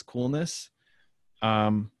lost its coolness.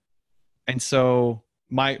 And so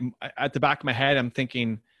at the back of my head, I'm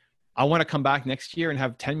thinking, I want to come back next year and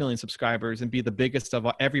have 10 million subscribers and be the biggest of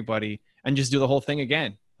everybody and just do the whole thing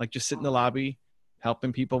again. Like just sit in the lobby,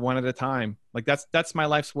 helping people one at a time. Like that's my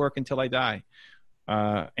life's work until I die.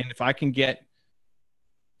 And if I can get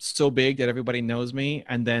so big that everybody knows me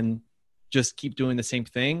and then just keep doing the same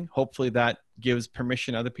thing, hopefully that gives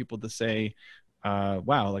permission to other people to say,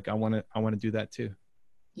 wow, like I want to do that too.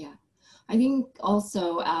 Yeah. I think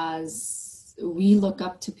also as we look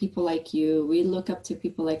up to people like you, we look up to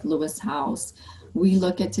people like Lewis Howes, we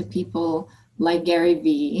look up to people like Gary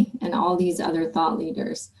Vee and all these other thought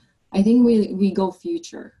leaders. I think we go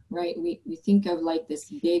future, right? We think of like this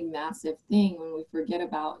big, massive thing when we forget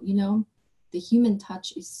about, the human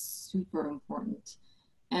touch is super important.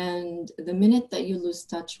 And the minute that you lose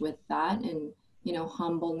touch with that and,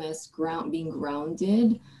 humbleness, being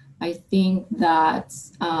grounded, I think that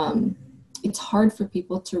it's hard for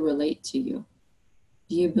people to relate to you.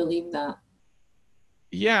 Do you believe that?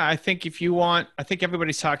 Yeah, I think I think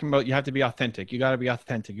everybody's talking about you have to be authentic. You got to be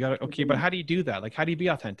authentic. Okay, but how do you do that? Like, how do you be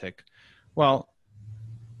authentic? Well,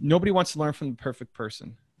 nobody wants to learn from the perfect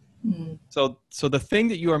person. Mm. So the thing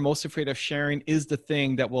that you are most afraid of sharing is the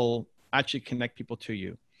thing that will actually connect people to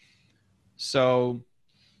you. So,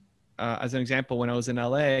 as an example, when I was in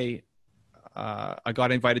LA, I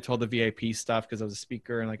got invited to all the VIP stuff because I was a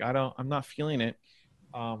speaker, and like, I'm not feeling it.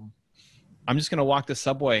 I'm just gonna walk the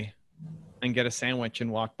subway and get a sandwich and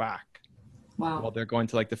walk back Wow. while they're going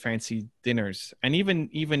to like the fancy dinners. And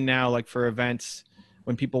even now, like for events,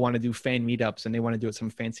 when people want to do fan meetups and they want to do it at some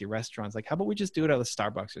fancy restaurants, like how about we just do it at a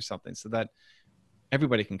Starbucks or something so that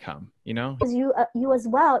everybody can come, you know? As you as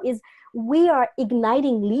well, is we are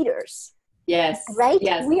igniting leaders. Yes. Right?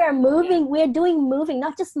 Yes. We are moving, we're doing moving,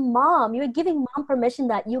 not just mom. You're giving mom permission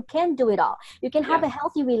that you can do it all. You can have a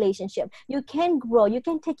healthy relationship. You can grow. You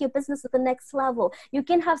can take your business to the next level. You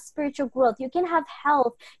can have spiritual growth. You can have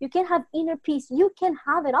health. You can have inner peace. You can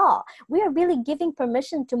have it all. We are really giving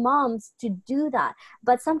permission to moms to do that.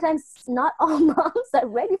 But sometimes not all moms are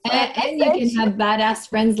ready for that. And you can have badass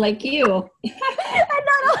friends like you. And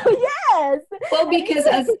not all, yes. Well,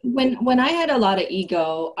 because when I had a lot of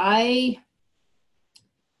ego,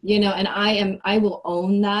 and I will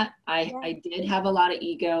own that. I did have a lot of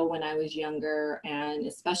ego when I was younger, and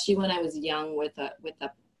especially when I was young with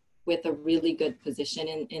a really good position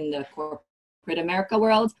in the corporate America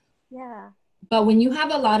world. Yeah. But when you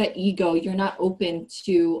have a lot of ego, you're not open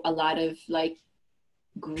to a lot of like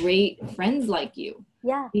great friends like you.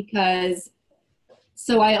 Yeah.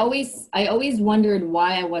 So I always wondered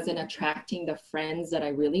why I wasn't attracting the friends that I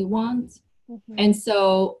really want. Mm-hmm.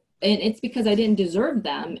 And it's because I didn't deserve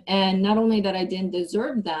them. And not only that I didn't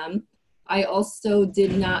deserve them, I also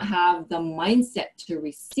did not have the mindset to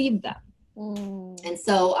receive them. Mm. And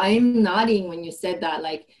so I'm nodding when you said that,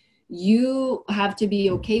 like, you have to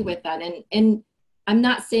be okay with that. And I'm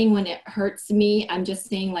not saying when it hurts me, I'm just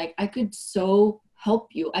saying like, I could so help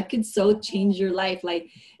you. I could so change your life.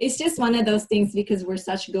 Like, it's just one of those things because we're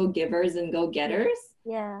such go-givers and go-getters.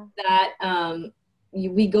 Yeah. That,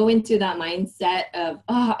 we go into that mindset of,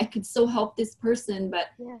 I could so help this person, but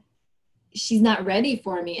she's not ready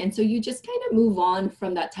for me. And so you just kind of move on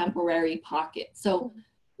from that temporary pocket. So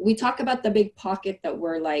we talk about the big pocket that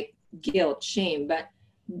we're like guilt, shame, but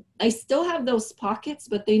I still have those pockets,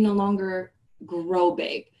 but they no longer grow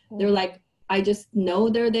big. They're like, I just know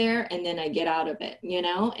they're there and then I get out of it,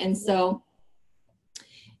 And so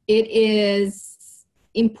it is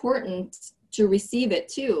important to receive it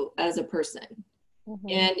too as a person. Mm-hmm.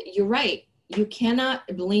 And you're right. You cannot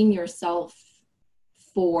blame yourself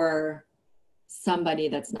for somebody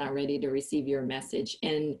that's not ready to receive your message.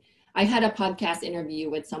 And I had a podcast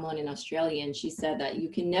interview with someone in Australia, and she said that you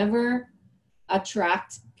can never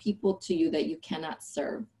attract people to you that you cannot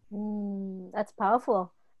serve. That's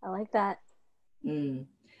powerful. I like that.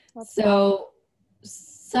 So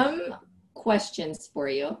some questions for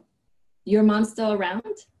you. Your mom still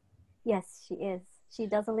around? Yes, she is. She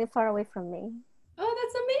doesn't live far away from me. Oh,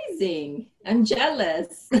 that's amazing. I'm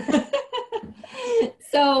jealous.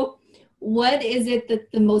 So what is it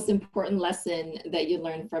that the most important lesson that you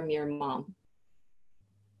learned from your mom?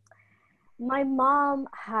 My mom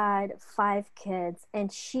had 5 kids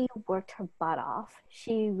and she worked her butt off.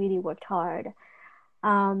 She really worked hard.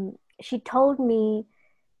 She told me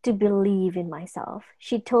to believe in myself.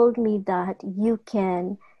 She told me that you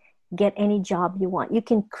can get any job you want. You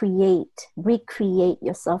can recreate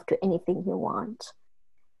yourself to anything you want.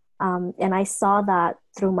 And I saw that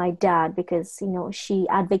through my dad because, she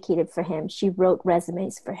advocated for him. She wrote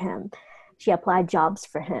resumes for him. She applied jobs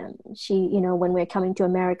for him. She, when we were coming to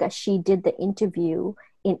America, she did the interview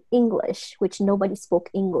in English, which nobody spoke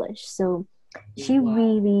English. So she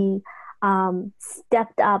really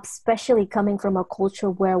stepped up, especially coming from a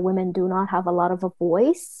culture where women do not have a lot of a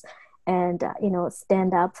voice and,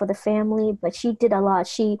 stand up for the family. But she did a lot.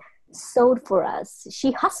 She sewed for us.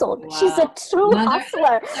 She hustled. Wow. She's a true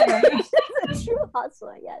hustler. She's a true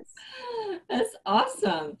hustler, yes. That's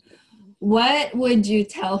awesome. What would you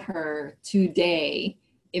tell her today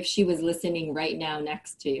if she was listening right now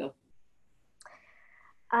next to you?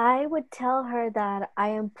 I would tell her that I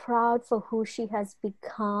am proud for who she has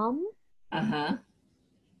become. Uh-huh.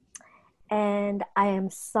 And I am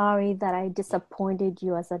sorry that I disappointed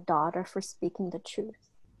you as a daughter for speaking the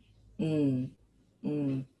truth.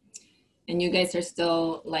 And you guys are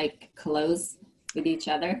still like close with each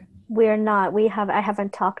other? We're not. I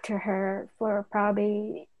haven't talked to her for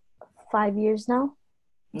probably 5 years now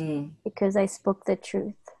because I spoke the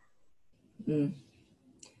truth.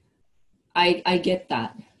 I get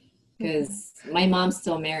that because my mom's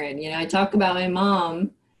still married. You know, I talk about my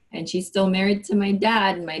mom and she's still married to my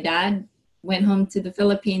dad. And my dad went home to the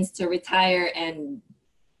Philippines to retire and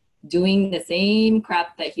doing the same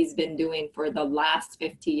crap that he's been doing for the last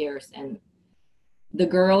 50 years. And the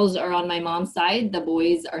girls are on my mom's side. The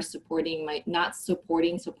boys are supporting not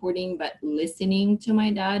supporting, but listening to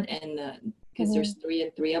my dad. And because there's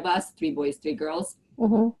three of us, 3 boys, 3 girls.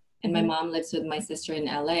 And my mom lives with my sister in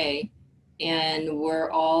LA. And we're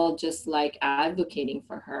all just like advocating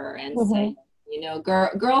for her and saying, you know,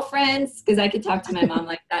 girlfriends, because I could talk to my mom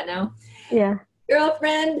like that now. Yeah.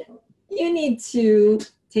 Girlfriend, you need to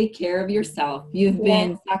take care of yourself. You've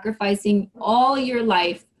been sacrificing all your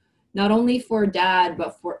life, not only for dad,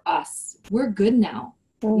 but for us. We're good now.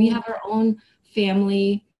 We have our own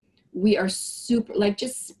family. We are super, like,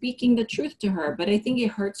 just speaking the truth to her. But I think it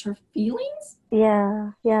hurts her feelings.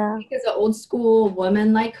 Yeah. Because an old school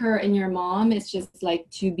woman like her and your mom is just like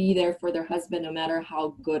to be there for their husband, no matter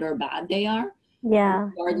how good or bad they are. Yeah.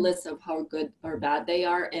 Regardless of how good or bad they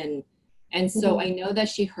are. And so I know that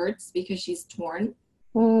she hurts because she's torn.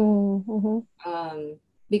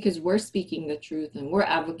 Because we're speaking the truth and we're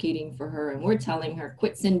advocating for her and we're telling her,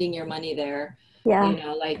 quit sending your money there. Yeah. You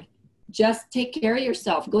know, like, just take care of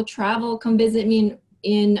yourself. Go travel. Come visit me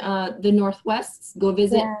in the Northwest. Go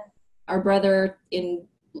visit our brother in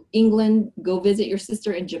England. Go visit your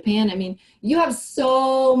sister in Japan. I mean, you have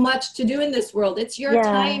so much to do in this world. It's your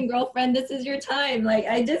time, girlfriend. This is your time. Like,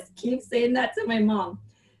 I just keep saying that to my mom.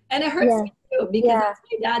 And it hurts me too, because that's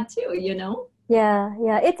my dad too, you know? Yeah.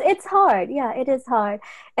 It's hard. Yeah, it is hard.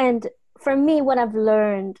 And for me, what I've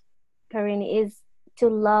learned, Karine, is to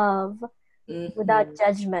love without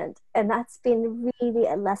judgment. And that's been really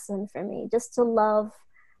a lesson for me, just to love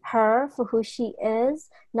her for who she is,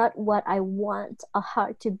 not what I want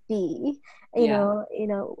her to be, you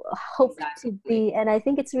know, hope to be. And I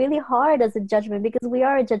think it's really hard as a judgment, because we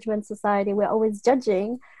are a judgment society. We're always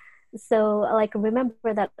judging. So, like,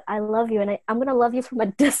 remember that I love you, and I'm going to love you from a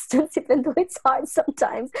distance, even though it's hard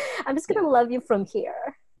sometimes. I'm just going to love you from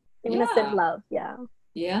here. I'm going to send love.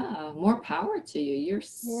 Yeah, more power to you. You're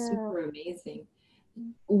super amazing.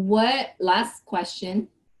 Last question.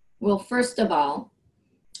 Well, first of all,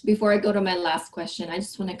 before I go to my last question, I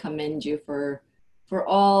just want to commend you for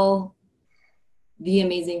all the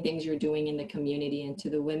amazing things you're doing in the community and to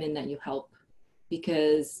the women that you help,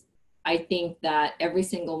 because I think that every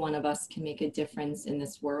single one of us can make a difference in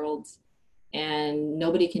this world, and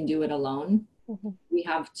nobody can do it alone. We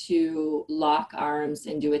have to lock arms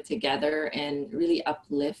and do it together and really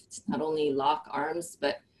uplift, not only lock arms,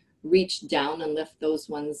 but reach down and lift those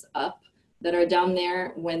ones up that are down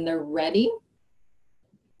there when they're ready.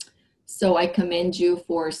 So I commend you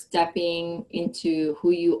for stepping into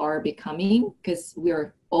who you are becoming, because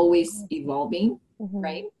we're always evolving,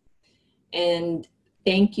 right? And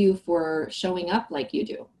thank you for showing up like you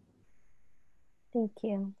do. Thank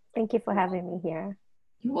you. Thank you for having me here.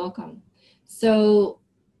 You're welcome. So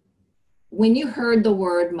when you heard the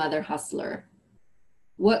word mother hustler,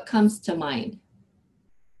 what comes to mind?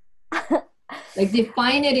 Like,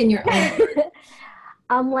 define it in your own words.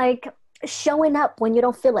 I'm like, showing up when you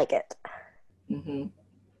don't feel like it.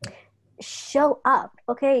 Show up.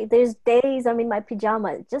 Okay, there's days I'm in my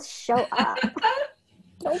pajamas. Just show up.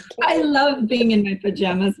 I love being in my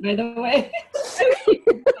pajamas, by the way.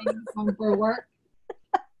 Home for work.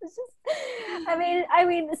 I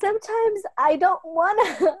mean, sometimes I don't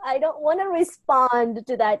want to respond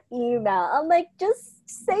to that email. I'm like, just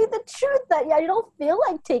say the truth that you don't feel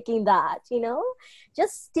like taking that, you know?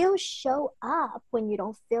 Just still show up when you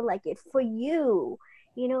don't feel like it, for you,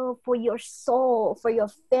 you know, for your soul, for your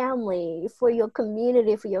family, for your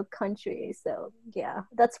community, for your country. So yeah,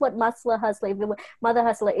 that's what Mother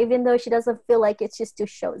Hustler, even though she doesn't feel like it, she still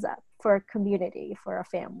shows up for our community, for our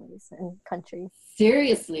families and country.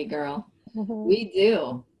 Seriously, girl. We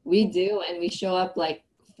do. And we show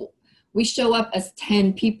up as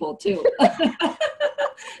 10 people too.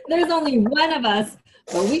 There's only one of us,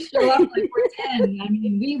 but we show up like we're 10. I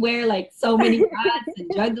mean, we wear like so many hats and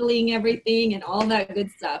juggling everything and all that good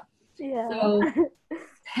stuff. Yeah. So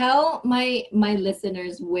tell my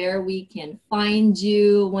listeners where we can find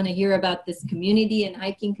you. Want to hear about this community and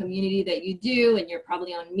hiking community that you do, and you're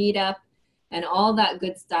probably on Meetup and all that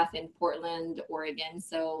good stuff in Portland, Oregon.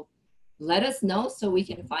 So let us know so we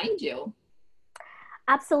can find you.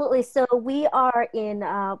 Absolutely. So we are in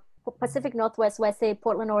Pacific Northwest, USA,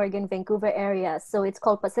 Portland, Oregon, Vancouver area. So it's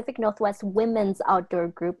called Pacific Northwest Women's Outdoor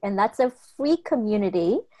Group, and that's a free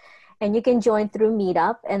community, and you can join through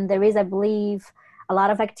Meetup. And there is, I believe, a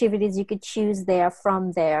lot of activities you could choose there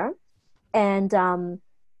from there. And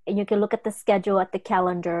and you can look at the schedule at the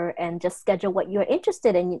calendar and just schedule what you're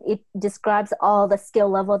interested in. It describes all the skill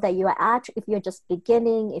level that you're at. If you're just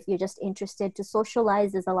beginning, if you're just interested to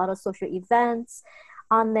socialize, there's a lot of social events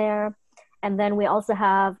on there. And then we also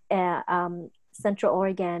have a Central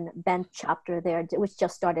Oregon Bend chapter there, which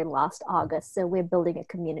just started last August. So we're building a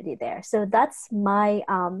community there. So that's like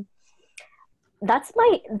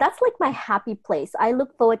my happy place. I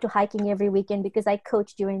look forward to hiking every weekend because I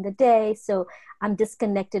coach during the day. So I'm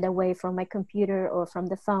disconnected away from my computer or from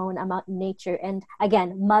the phone. I'm out in nature. And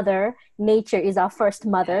again, Mother Nature is our first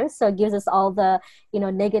mother. So it gives us all the,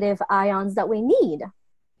 negative ions that we need.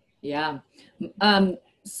 Yeah.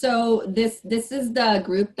 So this is the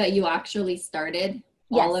group that you actually started,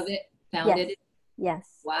 yes. All of it, founded it?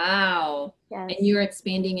 Yes. Wow. Yes. And you're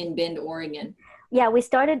expanding in Bend, Oregon. Yeah,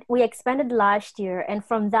 we expanded last year. And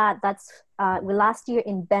from that's last year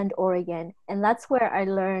in Bend, Oregon. And that's where I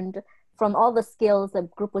learned from all the skills the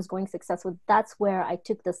group was going successful. That's where I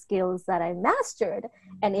took the skills that I mastered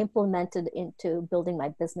and implemented into building my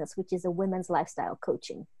business, which is a women's lifestyle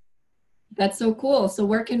coaching. That's so cool. So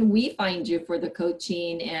where can we find you for the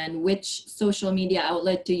coaching, and which social media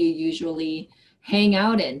outlet do you usually hang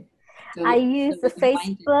out in? I use the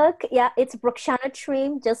Facebook. Yeah, it's Rukhsana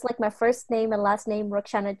Treem, just like my first name and last name.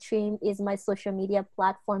 Rukhsana Treem is my social media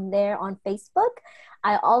platform there on Facebook.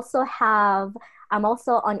 I'm also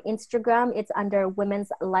on Instagram. It's under Women's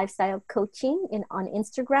Lifestyle Coaching on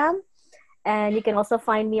Instagram. And you can also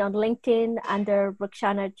find me on LinkedIn under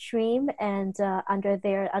Rukhsana Treem, and under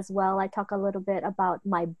there as well, I talk a little bit about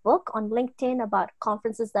my book on LinkedIn, about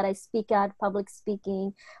conferences that I speak at, public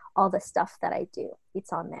speaking, all the stuff that I do.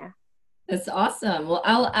 It's on there. That's awesome. Well,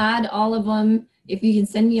 I'll add all of them. If you can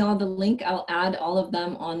send me all the link, I'll add all of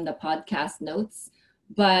them on the podcast notes.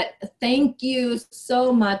 But thank you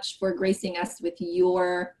so much for gracing us with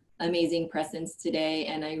your amazing presence today.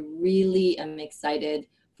 And I really am excited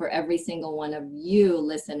for every single one of you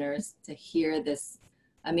listeners to hear this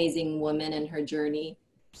amazing woman and her journey.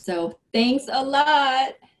 So thanks a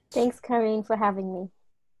lot. Thanks, Karine, for having me.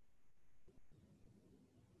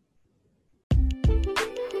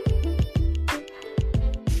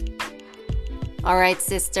 All right,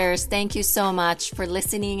 sisters, thank you so much for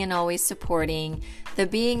listening and always supporting the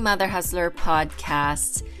Being Mother Hustler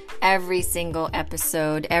podcast every single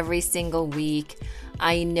episode, every single week.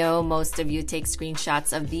 I know most of you take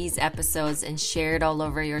screenshots of these episodes and share it all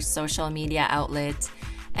over your social media outlet.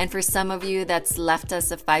 And for some of you that's left us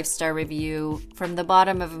a 5-star review, from the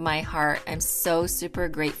bottom of my heart, I'm so super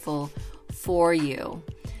grateful for you.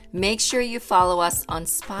 Make sure you follow us on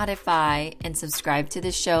Spotify and subscribe to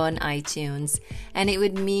the show on iTunes. And it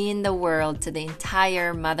would mean the world to the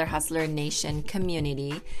entire Mother Hustler Nation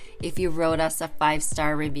community if you wrote us a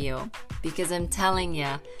 5-star review. Because I'm telling you,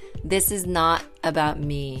 this is not about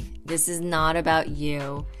me. This is not about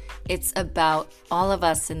you. It's about all of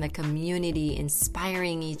us in the community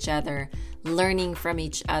inspiring each other, learning from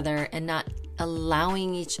each other, and not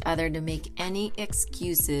allowing each other to make any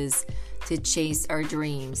excuses to chase our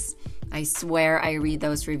dreams. I swear I read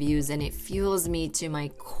those reviews and it fuels me to my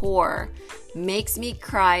core, makes me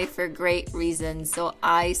cry for great reasons. So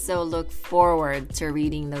I so look forward to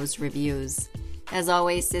reading those reviews. As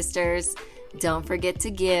always, sisters, don't forget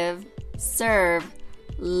to give, serve,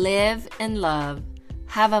 live, and love.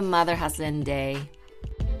 Have a Mother Hustling day.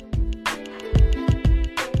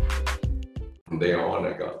 From there on,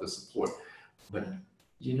 I got the support. But,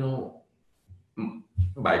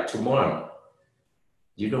 by tomorrow,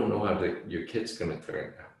 you don't know how your kid's going to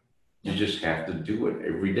turn out. You just have to do it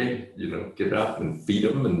every day. Get up and feed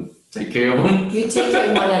them and take care of them. You take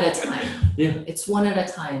it one at a time. Yeah. It's one at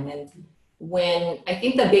a time. And when I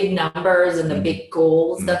think the big numbers and the big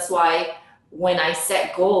goals, that's why when I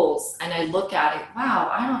set goals and I look at it, wow,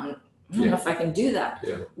 I don't know if I can do that.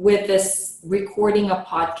 Yeah. With this recording a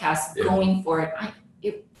podcast, going for it,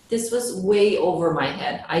 this was way over my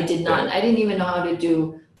head. I didn't even know how to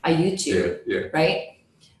do a YouTube, right?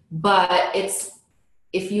 But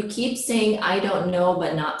if you keep saying, I don't know,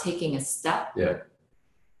 but not taking a step,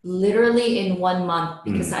 literally in 1 month,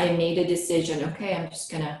 because I made a decision, okay, I'm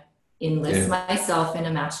just going to enlist myself in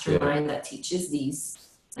a mastermind that teaches these,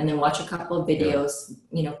 and then watch a couple of videos,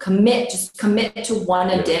 commit to one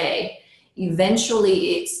a day.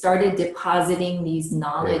 Eventually it started depositing these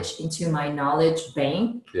knowledge into my knowledge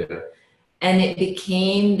bank. And it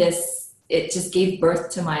became it just gave birth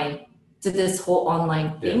to this whole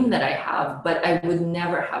online thing that I have, but I would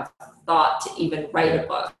never have thought to even write a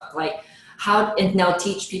book, and now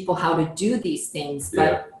teach people how to do these things.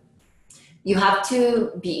 But you have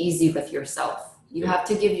to be easy with yourself. You have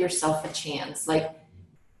to give yourself a chance.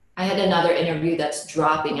 I had another interview that's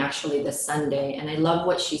dropping actually this Sunday, and I love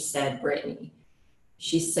what she said, Brittany.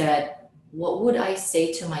 She said, what would I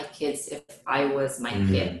say to my kids if I was my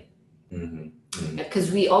kid?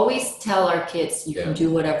 Because we always tell our kids, you can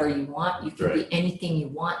do whatever you want. You can be anything you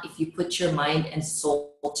want if you put your mind and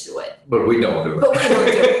soul to it. But we don't do it. But we don't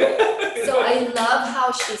do it. So I love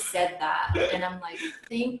how she said that. And I'm like,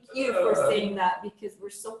 thank you for saying that, because we're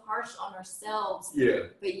so harsh on ourselves. Yeah.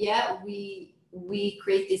 But yet we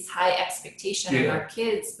create this high expectation on our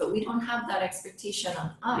kids, but we don't have that expectation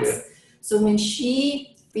on us. Yeah. So when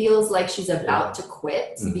she feels like she's about to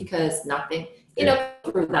quit because nothing, you know,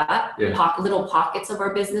 through that, little pockets of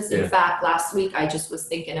our business. In fact, last week I just was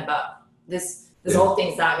thinking about this whole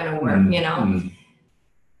thing's not going to work, you know.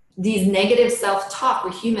 These negative self-talk,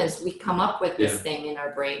 we're humans, we come up with this thing in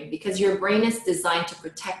our brain because your brain is designed to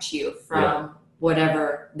protect you from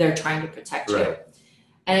whatever they're trying to protect you.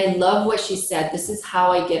 And I love what she said. This is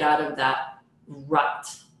how I get out of that rut.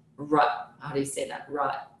 How do you say that?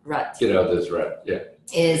 Rut. Get out of this rut. Yeah.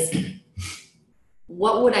 Is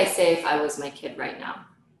what would I say if I was my kid right now?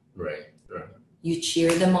 Right. You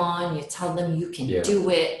cheer them on. You tell them you can do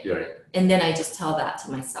it. Right. And then I just tell that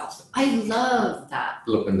to myself. I love that.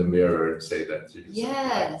 Look in the mirror and say that to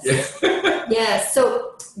yourself. Yes. Yes.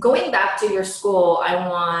 So going back to your school, I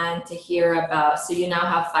want to hear about, so you now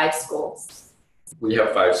have 5 schools. We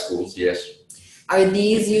have 5 schools, yes. Are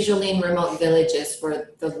these usually in remote villages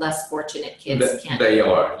where the less fortunate kids can't? They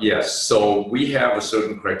are, yes. So we have a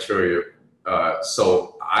certain criteria.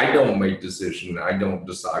 So I don't make decisions. I don't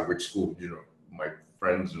decide which school, you know, my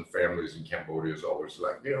friends and families in Cambodia is always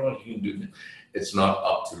like, you know, you can do that. It's not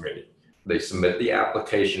up to me. They submit the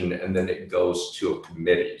application and then it goes to a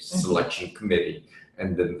committee, selection committee.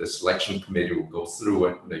 And then the selection committee will go through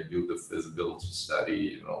it. They do the feasibility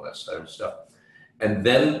study and all that type of stuff. And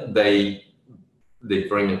then they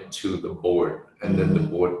bring it to the board, and then the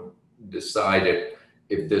board decided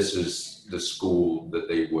if this is the school that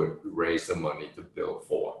they would raise the money to build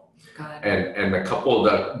for. And a couple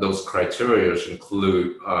of those criteria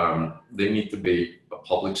include they need to be a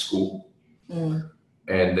public school, and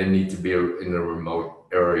they need to be in a remote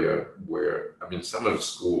area where, I mean, some of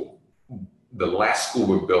the last school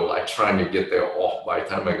we built, I tried to get there off. By the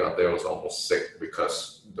time I got there, I was almost sick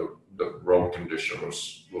because the road condition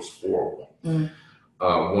was horrible.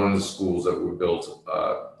 One of the schools that we built,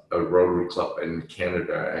 a Rotary Club in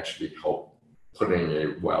Canada actually helped putting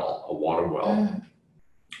a water well.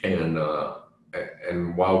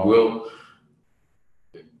 And while we're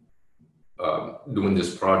doing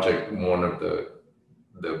this project, one of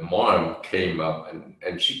the mom came up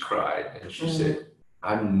and she cried and she said,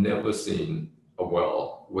 I've never seen a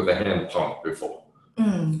well with a hand pump before.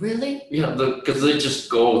 Really? Yeah, because they just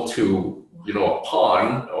go to, you know, a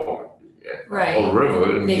pond or a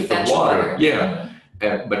river and get the water. Yeah.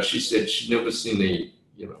 But she said she'd never seen a,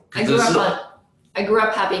 you know. I grew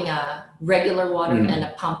up having a regular water and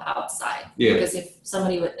a pump outside. Because if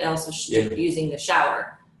somebody else was using the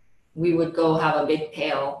shower, we would go have a big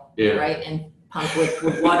pail, right, and pump with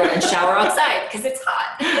water and shower outside because it's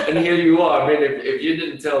hot. And here you are. I mean, if you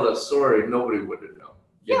didn't tell that story, nobody would have known.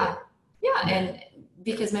 Yeah, and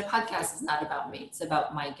because my podcast is not about me, it's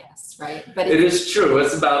about my guests, right? But it is true.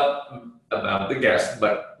 It's about the guest,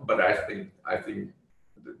 but I think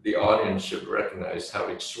the audience should recognize how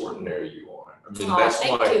extraordinary you are. I mean, that's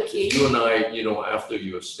why you and I, you know, after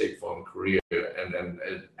your State Farm career and then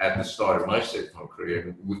at the start of my State Farm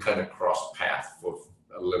career, we kind of crossed paths for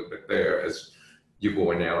a little bit there as you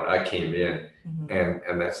going out, I came in,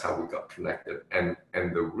 and that's how we got connected. And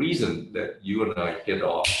the reason that you and I hit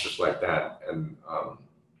off just like that, and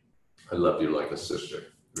I love you like a sister.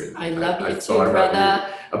 I love you too,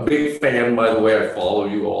 brother. A big fan, by the way. I follow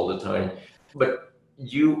you all the time. But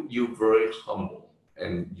you're very humble,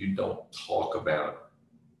 and you don't talk about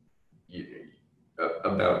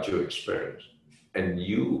your experience. And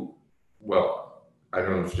you, well, I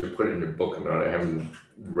don't know if you put it in your book or not. I haven't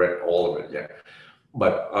read all of it yet.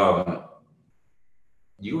 But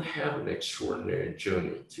you have an extraordinary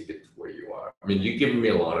journey to get to where you are. I mean, you've given me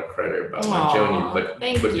a lot of credit about my journey,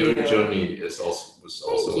 but your journey was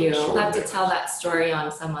also Thank you. I'll have to tell that story on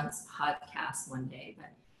someone's podcast one day.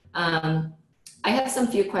 But I have some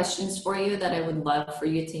few questions for you that I would love for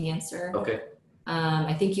you to answer. Okay.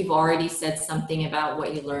 I think you've already said something about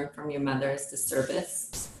what you learned from your mother is the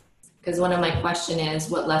service. Because one of my question is,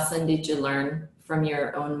 what lesson did you learn from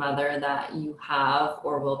your own mother that you have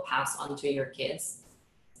or will pass on to your kids?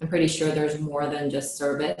 I'm pretty sure there's more than just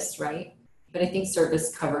service, right? But I think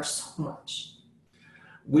service covers so much.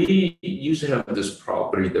 We used to have this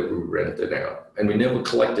property that we rented out, and we never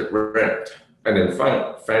collected rent. And then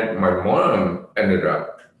my mom ended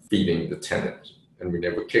up feeding the tenants, and we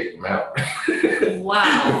never kicked them out.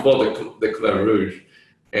 Wow. For the Club Rouge.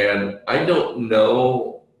 And I don't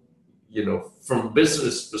know, from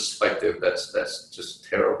business perspective, that's just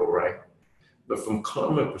terrible, right? But from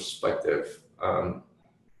karma perspective, my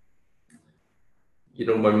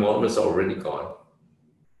mom is already gone.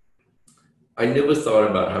 I never thought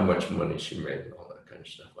about how much money she made and all that kind of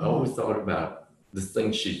stuff. I always thought about the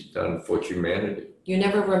things she's done for humanity. You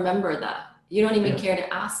never remember that. You don't even care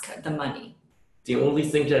to ask the money. The only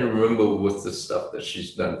thing I remember was the stuff that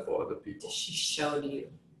she's done for other people. She showed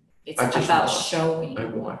you. It's about showing. I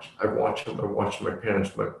watch my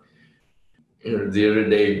parents, but the other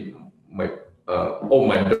day, my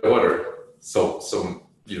daughter. So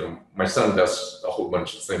my son does a whole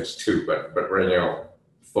bunch of things too, but right now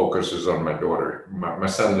focuses on my daughter. My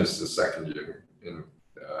son is the second year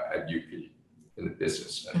at UP in the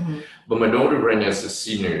business, but my daughter right now is a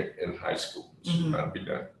senior in high school. She's about to be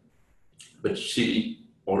done, but she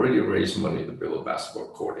already raised money to build a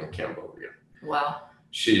basketball court in Cambodia. Wow.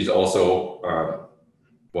 She's also,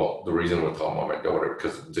 the reason we're talking about my daughter,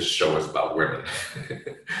 because this show is about women.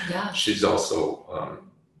 Yeah. She's also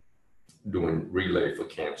doing Relay for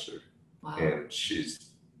Cancer. Wow. And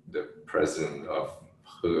she's the president of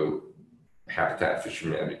her Habitat for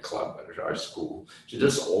Humanity club at our school. She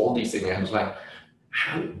does all these things. I was like,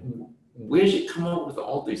 where did you come up with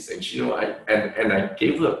all these things? I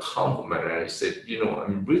gave her a compliment, and I said,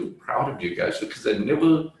 I'm really proud of you guys, because I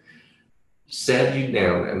never sat you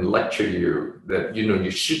down and lectured you that,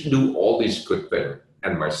 you should do all these good things.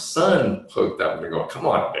 And my son hooked up and go, come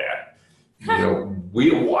on, Dad.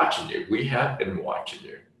 We're watching you. We have been watching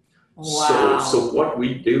you. Wow. So what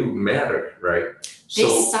we do matter, right? They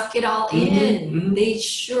suck it all in. They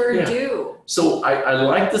sure do. So I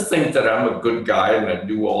like to think that I'm a good guy and I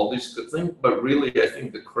do all these good things, but really I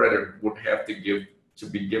think the credit would have to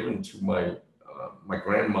be given to my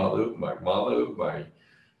grandmother, my mother,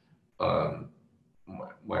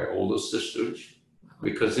 my older sisters,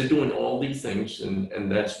 because they're doing all these things, and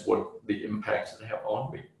that's what the impacts they have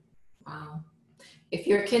on me. Wow. If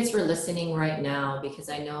your kids were listening right now, because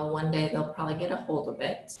I know one day they'll probably get a hold of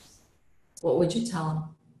it, what would you tell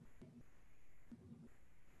them?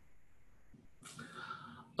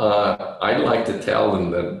 I'd like to tell them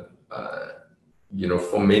that,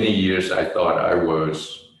 for many years I thought I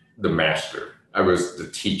was the master. I was the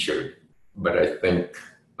teacher, but I think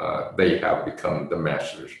they have become the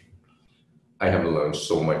masters. I have learned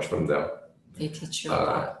so much from them. They teach you a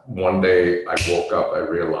lot. One day I woke up, I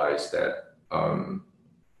realized that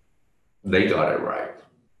they got it right.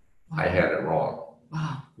 Wow. I had it wrong.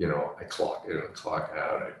 Wow. I clock in and clock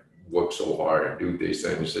out. I work so hard and do these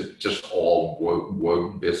things. It's just all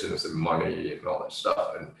work, business, and money and all that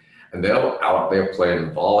stuff. And they're out there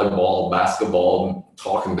playing volleyball, basketball,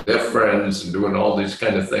 talking to their friends and doing all these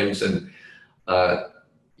kind of things. And,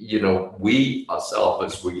 we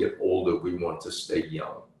ourselves, as we get older, we want to stay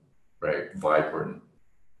young, right? Vibrant,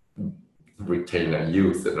 retain our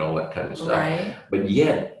youth and all that kind of stuff. Right. But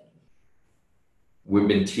yet, we've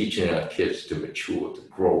been teaching our kids to mature, to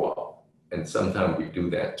grow up. And sometimes we do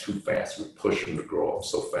that too fast. We push them to grow up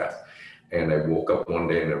so fast. And I woke up one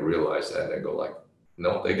day and I realized that, and I go like,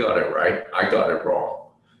 no, they got it right. I got it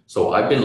wrong. So I've been